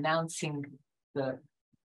Taliban were announcing the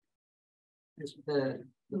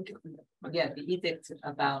edict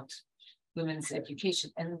about women's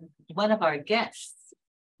education. And one of our guests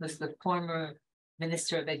was the former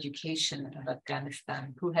Minister of Education of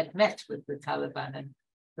Afghanistan, who had met with the Taliban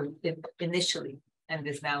initially and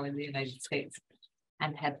is now in the United States,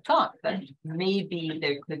 and had thought that maybe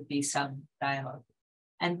there could be some dialogue.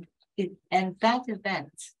 And that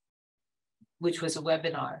event, which was a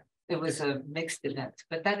webinar, it was a mixed event,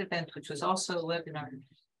 but that event, which was also a webinar,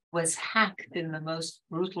 was hacked in the most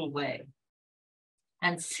brutal way.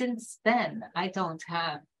 And since then, I don't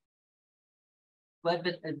have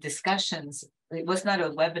discussions. It was not a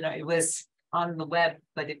webinar, it was on the web,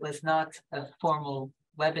 but it was not a formal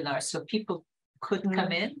webinar. So people could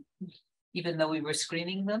come in, even though we were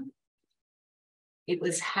screening them. It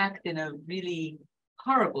was hacked in a really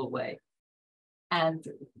horrible way. And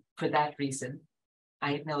for that reason,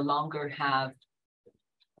 I no longer have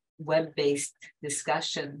web-based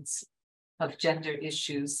discussions of gender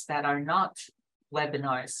issues that are not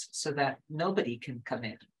webinars, so that nobody can come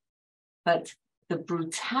in. But the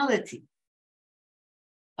brutality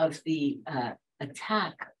of the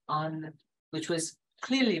attack on, which was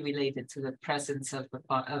clearly related to the presence of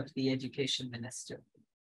the education minister,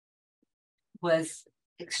 was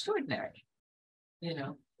extraordinary, you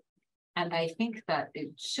know. And I think that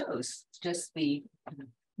it shows just the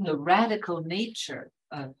radical nature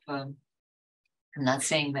of, I'm not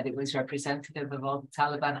saying that it was representative of all the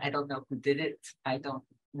Taliban. I don't know who did it. I don't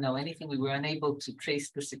know anything. We were unable to trace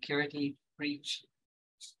the security breach,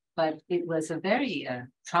 but it was a very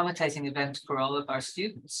traumatizing event for all of our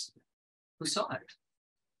students who saw it.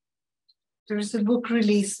 There's a book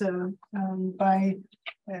released by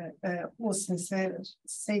Åse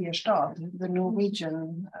Seierstad, the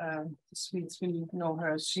Norwegian. Swedes will know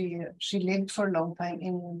her. She lived for a long time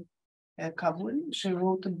in Kabul. She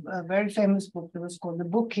wrote a very famous book that was called The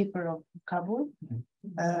Bookkeeper of Kabul,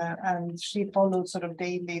 and she followed sort of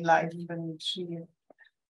daily life, and she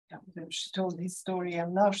told his story.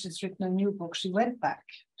 And now she's written a new book. She went back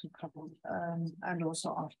to Kabul, and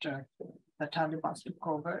also after the Taliban took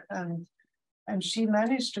over, and she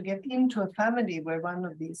managed to get into a family where one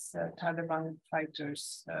of these Taliban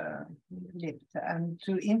fighters lived, and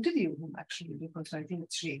to interview him, actually, because I think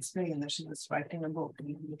she explained that she was writing a book and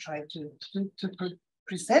he tried to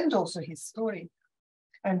present also his story.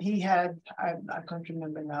 And he had, I can't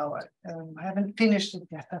remember now, I haven't finished it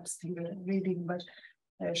yet, I'm still reading, but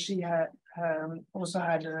she had also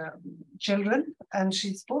had children, and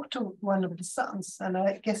she spoke to one of the sons, and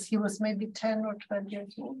I guess he was maybe 10 or 12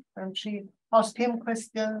 years old, and she asked him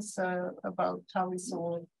questions about how he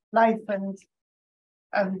saw life and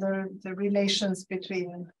the relations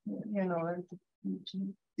between, you know,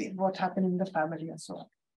 what happened in the family and so on.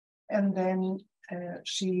 And then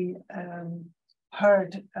she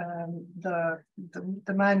heard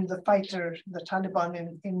the man, the fighter, the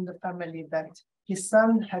Taliban in the family, that his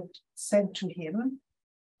son had said to him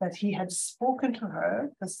that he had spoken to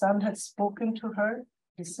her, the son had spoken to her,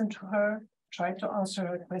 listened to her, tried to answer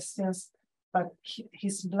her questions, but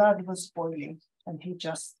his blood was boiling and he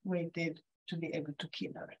just waited to be able to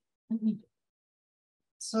kill her. Mm-hmm.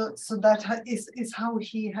 So that is how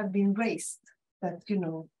he had been raised, that, you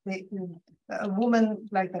know, a woman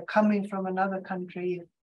like that coming from another country,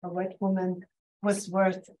 a white woman, was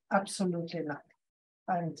worth absolutely nothing.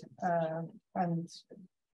 And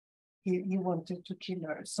he wanted to kill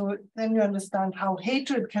her. So then you understand how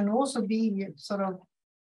hatred can also be sort of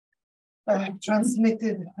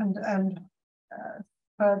transmitted and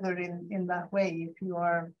further in that way, if you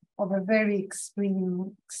are of a very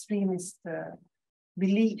extremist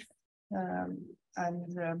belief,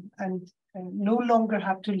 and no longer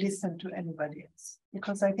have to listen to anybody else.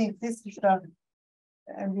 Because I think this is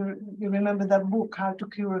and you remember that book, How to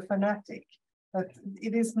Cure a Fanatic, that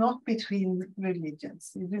it is not between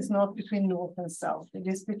religions, it is not between North and South, it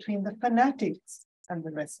is between the fanatics and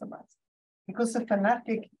the rest of us. Because the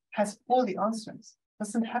fanatic has all the answers,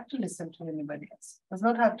 doesn't have to listen to anybody else, does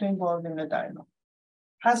not have to involve in a dialogue,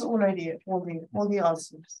 has already all the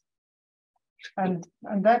answers. And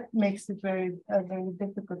that makes it a very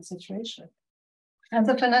difficult situation. And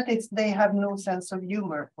the fanatics, they have no sense of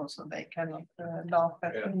humor also, they cannot laugh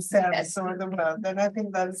at themselves or the world. And I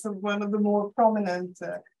think that's one of the more prominent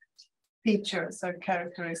features or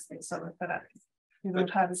characteristics of a fanatic. You don't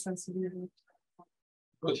have a sense of humor.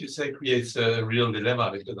 What you say creates a real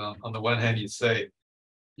dilemma, because on the one hand you say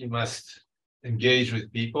you must engage with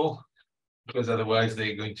people, because otherwise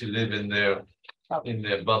they're going to live in their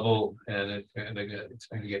bubble, and it's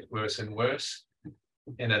going to get worse and worse.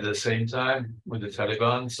 And at the same time with the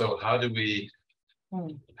Taliban, so how do we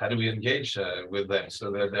engage with them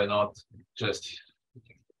so that they're not just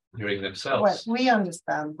hearing themselves? Well, we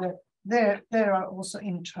understand that there are also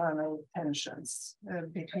internal tensions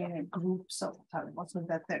between groups of Taliban, so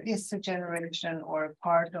that there is a generation or a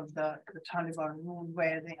part of the Taliban rule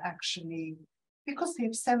where they actually, because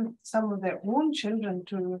they've sent some of their own children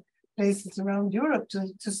to places around Europe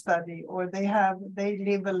to study, or they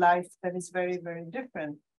live a life that is very, very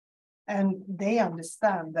different. And they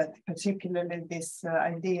understand that particularly this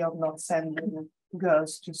idea of not sending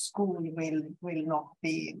girls to school will not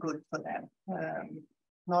be good for them.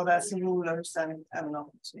 Not as rulers and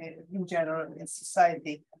not in general in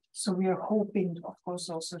society. So we are hoping, of course,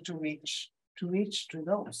 also to reach to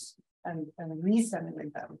those and reason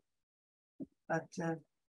with them. But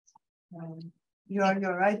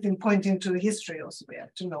you're right in pointing to history also. We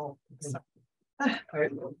have to know.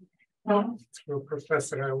 So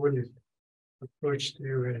Professor, I will approach to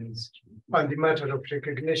you on the matter of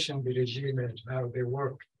recognition, the regime and how they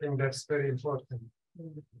work. I think that's very important.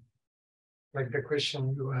 Like the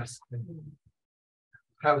question you asked them,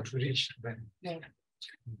 how to reach them. Yeah.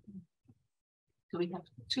 So we have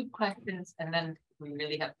 2 questions, and then we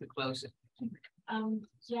really have to close it.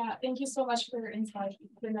 Yeah, thank you so much for your insight.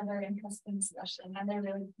 It's been a very interesting discussion, and I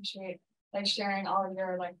really appreciate like sharing all of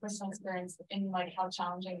your like personal experience in like how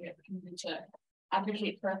challenging it can be to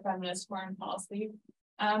advocate for a feminist foreign policy.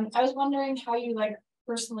 I was wondering how you like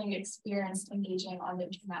personally experienced engaging on the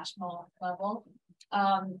international level.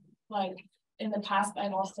 Like in the past,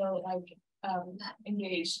 I've also like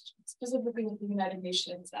engaged specifically with the United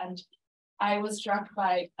Nations, and I was struck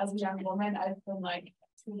by, as a young woman, I've been like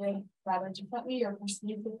treated rather differently or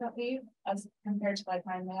perceived differently as compared to like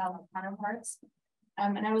my male counterparts.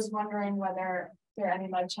 And I was wondering whether there are any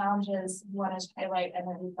like challenges you want to highlight and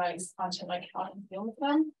then advice onto like how to deal with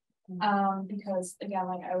them. Because again,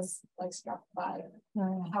 like I was like struck by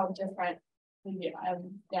how different the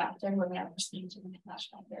young women are perceived in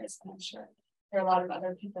international affairs, and I'm sure there are a lot of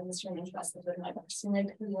other people in this room interested in like pursuing a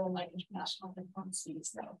career in like international diplomacy.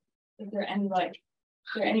 So if there are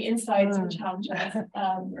any insights or challenges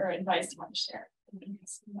or advice you want to share?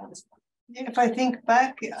 If I think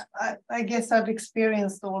back, I guess I've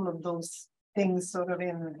experienced all of those things sort of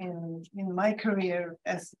in my career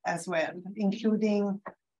as well, including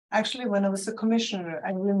actually when I was a commissioner.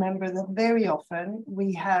 I remember that very often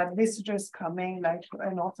we had visitors coming, like,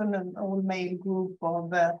 and often an old male group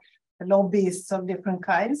of lobbyists of different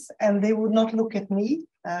kinds, and they would not look at me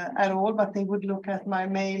at all, but they would look at my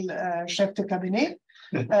male chef de cabinet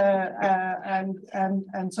and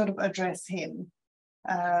sort of address him.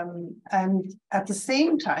 And at the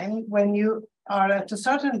same time, when you are at a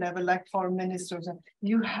certain level, like foreign ministers,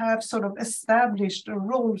 you have sort of established a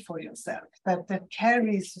role for yourself that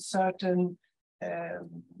carries a certain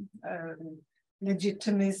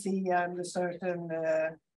legitimacy and a certain,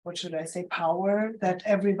 what should I say, power, that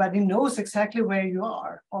everybody knows exactly where you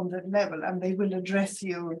are on that level, and they will address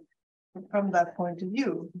you from that point of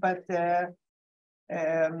view. But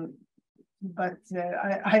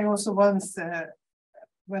I also once,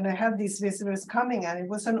 when I had these visitors coming, and it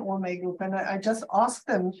was an all-male group, and I just asked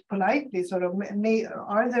them politely, sort of,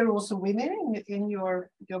 are there also women in your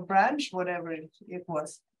branch, whatever it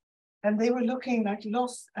was? And they were looking like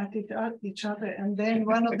lost at each other. And then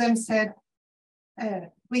one of them said,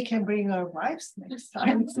 we can bring our wives next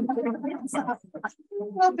time.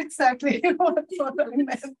 Not exactly what I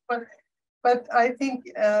meant, but I think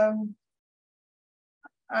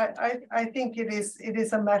I think it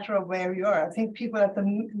is a matter of where you are. I think people at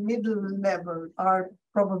the middle level are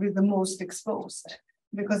probably the most exposed,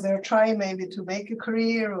 because they're trying maybe to make a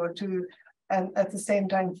career or to, and at the same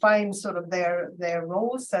time find sort of their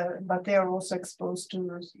roles, but they are also exposed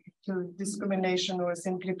to discrimination or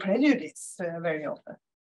simply prejudice very often.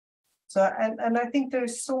 So, and I think there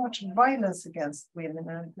is so much violence against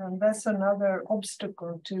women, and that's another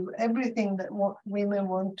obstacle to everything that women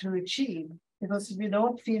want to achieve. Because if you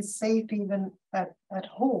don't feel safe even at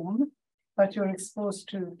home, but you're exposed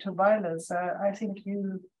to violence, I think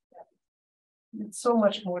it's so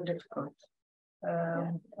much more difficult.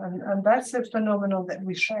 And that's a phenomenon that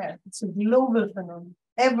we share. It's a global phenomenon.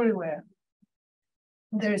 Everywhere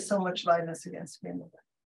there is so much violence against women.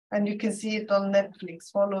 And you can see it on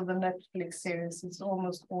Netflix. Follow the Netflix series. It's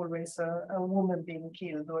almost always a woman being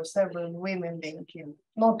killed or several women being killed.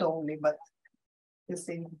 Not only, but you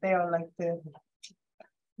see, they are like the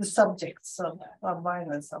subjects of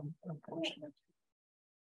violence, unfortunately.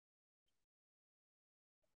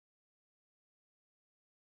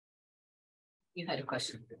 You had a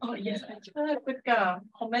question. Oh, yes, I just had a quick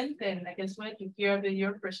comment, and I just wanted to hear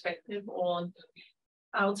your perspective on,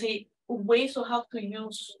 I would say, ways of how to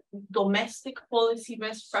use domestic policy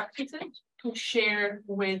best practices to share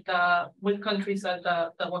with countries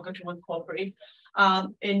that one country would cooperate.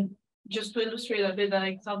 And just to illustrate a bit an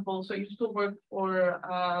example, so I used to work for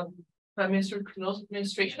Prime Minister Trudeau's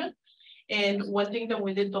administration, and one thing that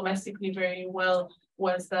we did domestically very well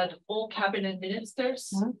was that all cabinet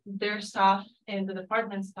ministers, their staff, and the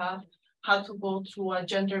department staff had to go through a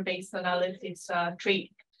gender-based analysis training.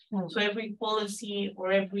 So every policy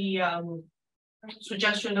or every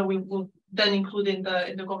suggestion that we would then include in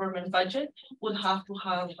the government budget would have to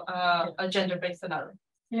have a gender-based analysis.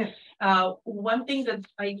 Yeah. One thing that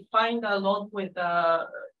I find a lot with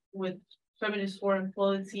feminist foreign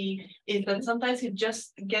policy is that sometimes it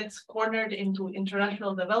just gets cornered into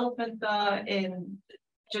international development and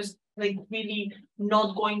just like really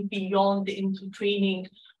not going beyond into training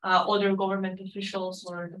other government officials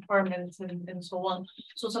or departments and so on.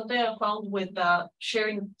 So something I found with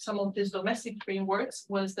sharing some of these domestic frameworks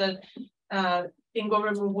was that in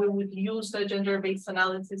government, we would use the gender-based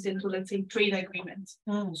analysis into, let's say, trade agreements.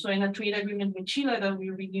 So in a trade agreement with Chile that we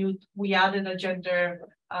renewed, we added a gender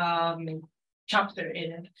chapter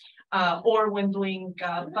in it. Or when doing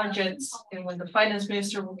budgets, and when the finance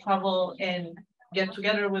minister will travel and get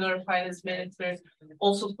together with our finance ministers,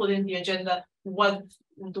 also put in the agenda, what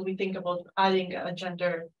do we think about adding a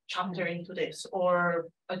gender chapter into this or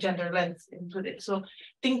a gender lens into this? So I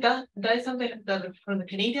think that is something that from the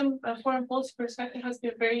Canadian foreign policy perspective has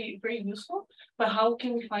been very, very useful. But how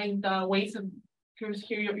can we find ways of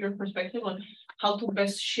hear your perspective on how to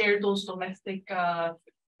best share those domestic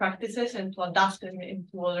practices and to adapt them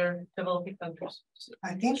into other developing countries?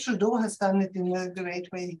 I think Trudeau has done it in a great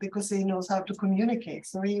way because he knows how to communicate.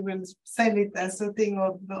 So he will sell it as a thing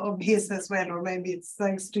of his as well, or maybe it's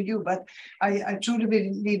thanks to you. But I truly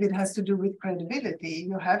believe it has to do with credibility.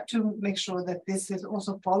 You have to make sure that this is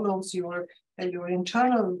also follows your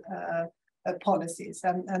internal policies,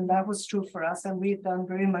 and that was true for us. And we've done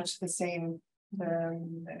very much the same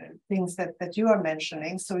things that you are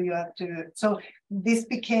mentioning. So you have to, so this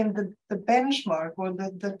became the benchmark or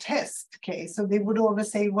the test case. So they would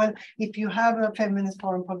always say, well, if you have a feminist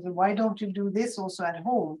foreign policy, why don't you do this also at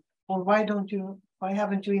home? Or why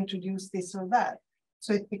haven't you introduced this or that?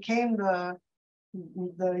 So it became the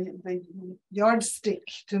yardstick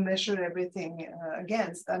to measure everything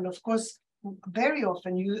against. And of course, very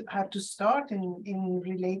often you have to start in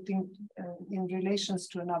relations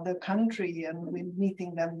to another country and when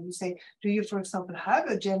meeting them. You say, do you, for example, have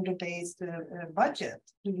a gender-based budget?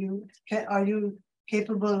 Are you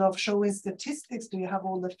capable of showing statistics? Do you have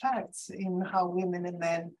all the facts in how women and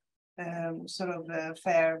men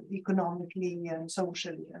fare economically and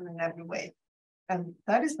socially and in every way? And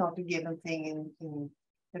that is not a given thing in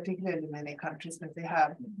particularly many countries that they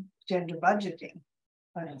have gender budgeting.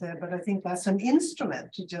 But I think that's an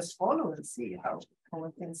instrument to just follow and see how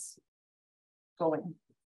things going.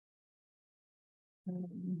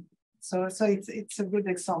 So it's a good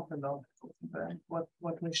example of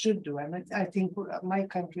what we should do, and I think my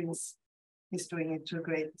country is doing it to a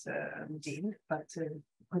great deal, but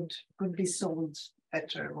could be sold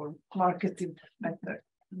better or marketed better.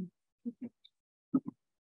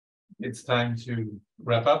 It's time to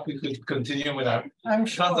wrap up. We could continue with our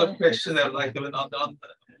tons of questions. I'd like to on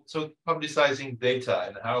so publicizing data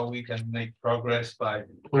and how we can make progress by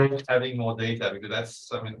having more data, because that's,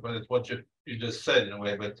 I mean, what you just said in a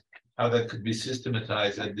way, but how that could be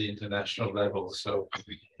systematized at the international level. So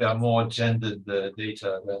there are more gendered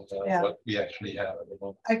data than what we actually have at the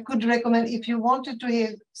moment. I could recommend, if you wanted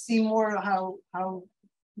to see more how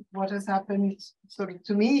what has happened sort of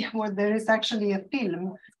to me, where there is actually a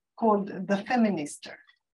film called The Feminist.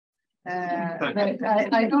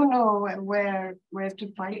 I don't know where to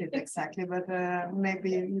find it exactly, but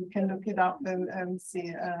maybe you can look it up and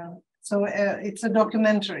see. So it's a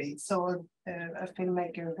documentary. So a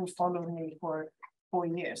filmmaker who followed me for 4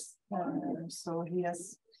 years. So he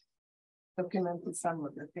has documented some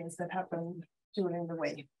of the things that happened during the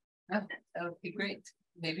way. Oh, that would be great.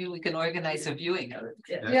 Maybe we can organize a viewing of it.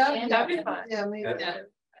 Yeah, that'd be fun. Yeah, maybe.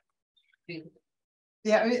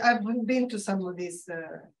 Yeah, I've been to some of these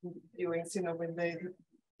viewings, you know, when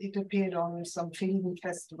it appeared on some film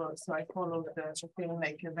festivals. So I followed the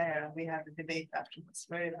filmmaker there and we had a debate afterwards.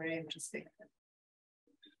 Very, very interesting.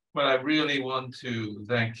 Well, I really want to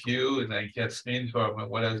thank you and thank Yasmine for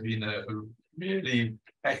what has been a really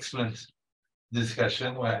excellent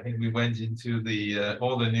discussion, where I think we went into the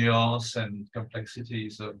all the nuance and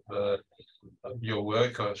complexities of your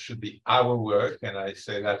work, or should be our work, and I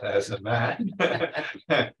say that as a man.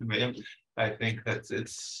 I think that it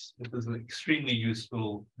was an extremely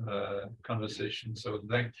useful conversation. So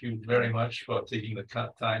thank you very much for taking the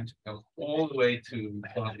time to come all the way to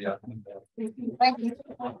Colombia. Thank you.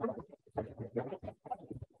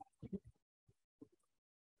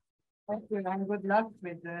 Thank you, and good luck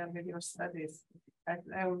with your studies.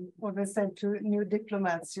 I always said to new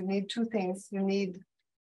diplomats, you need two things. You need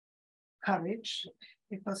courage,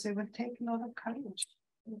 because it will take a lot of courage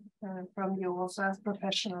from you also as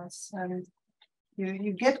professionals. And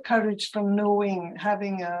you get courage from knowing,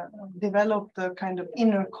 having developed a kind of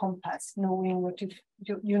inner compass, knowing what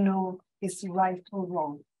you know is right or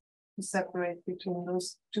wrong, to separate between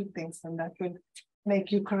those two things, and that will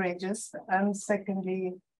make you courageous. And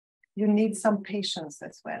secondly, you need some patience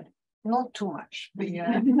as well. Not too much. We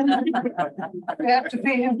have to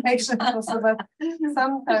be impatient also, but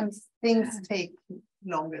sometimes things take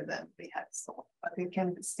longer than we had thought, but it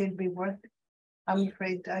can still be worth it. I'm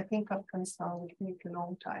afraid, I think Afghanistan will take a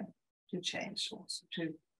long time to change also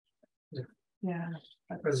too. Yeah.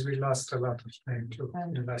 Because we lost a lot of time to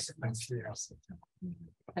investments here.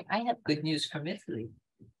 I have good news from Italy,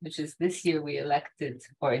 which is this year we elected,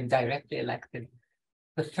 or indirectly elected,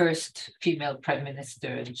 the first female prime minister,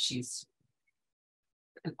 and she's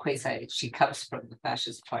she comes from the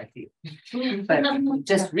fascist party. But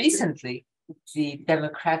just recently, the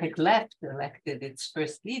Democratic left elected its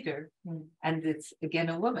first leader, and it's again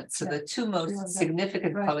a woman. So the two most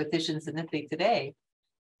significant politicians in Italy today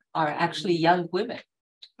are actually young women.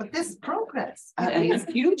 But this progress. It's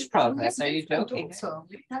huge progress. Are you joking? So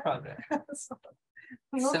Progress.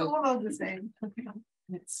 not So- all are the same.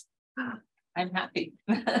 I'm happy.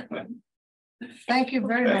 Thank you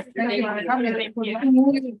very much. Thank you for coming.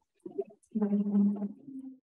 Thank you.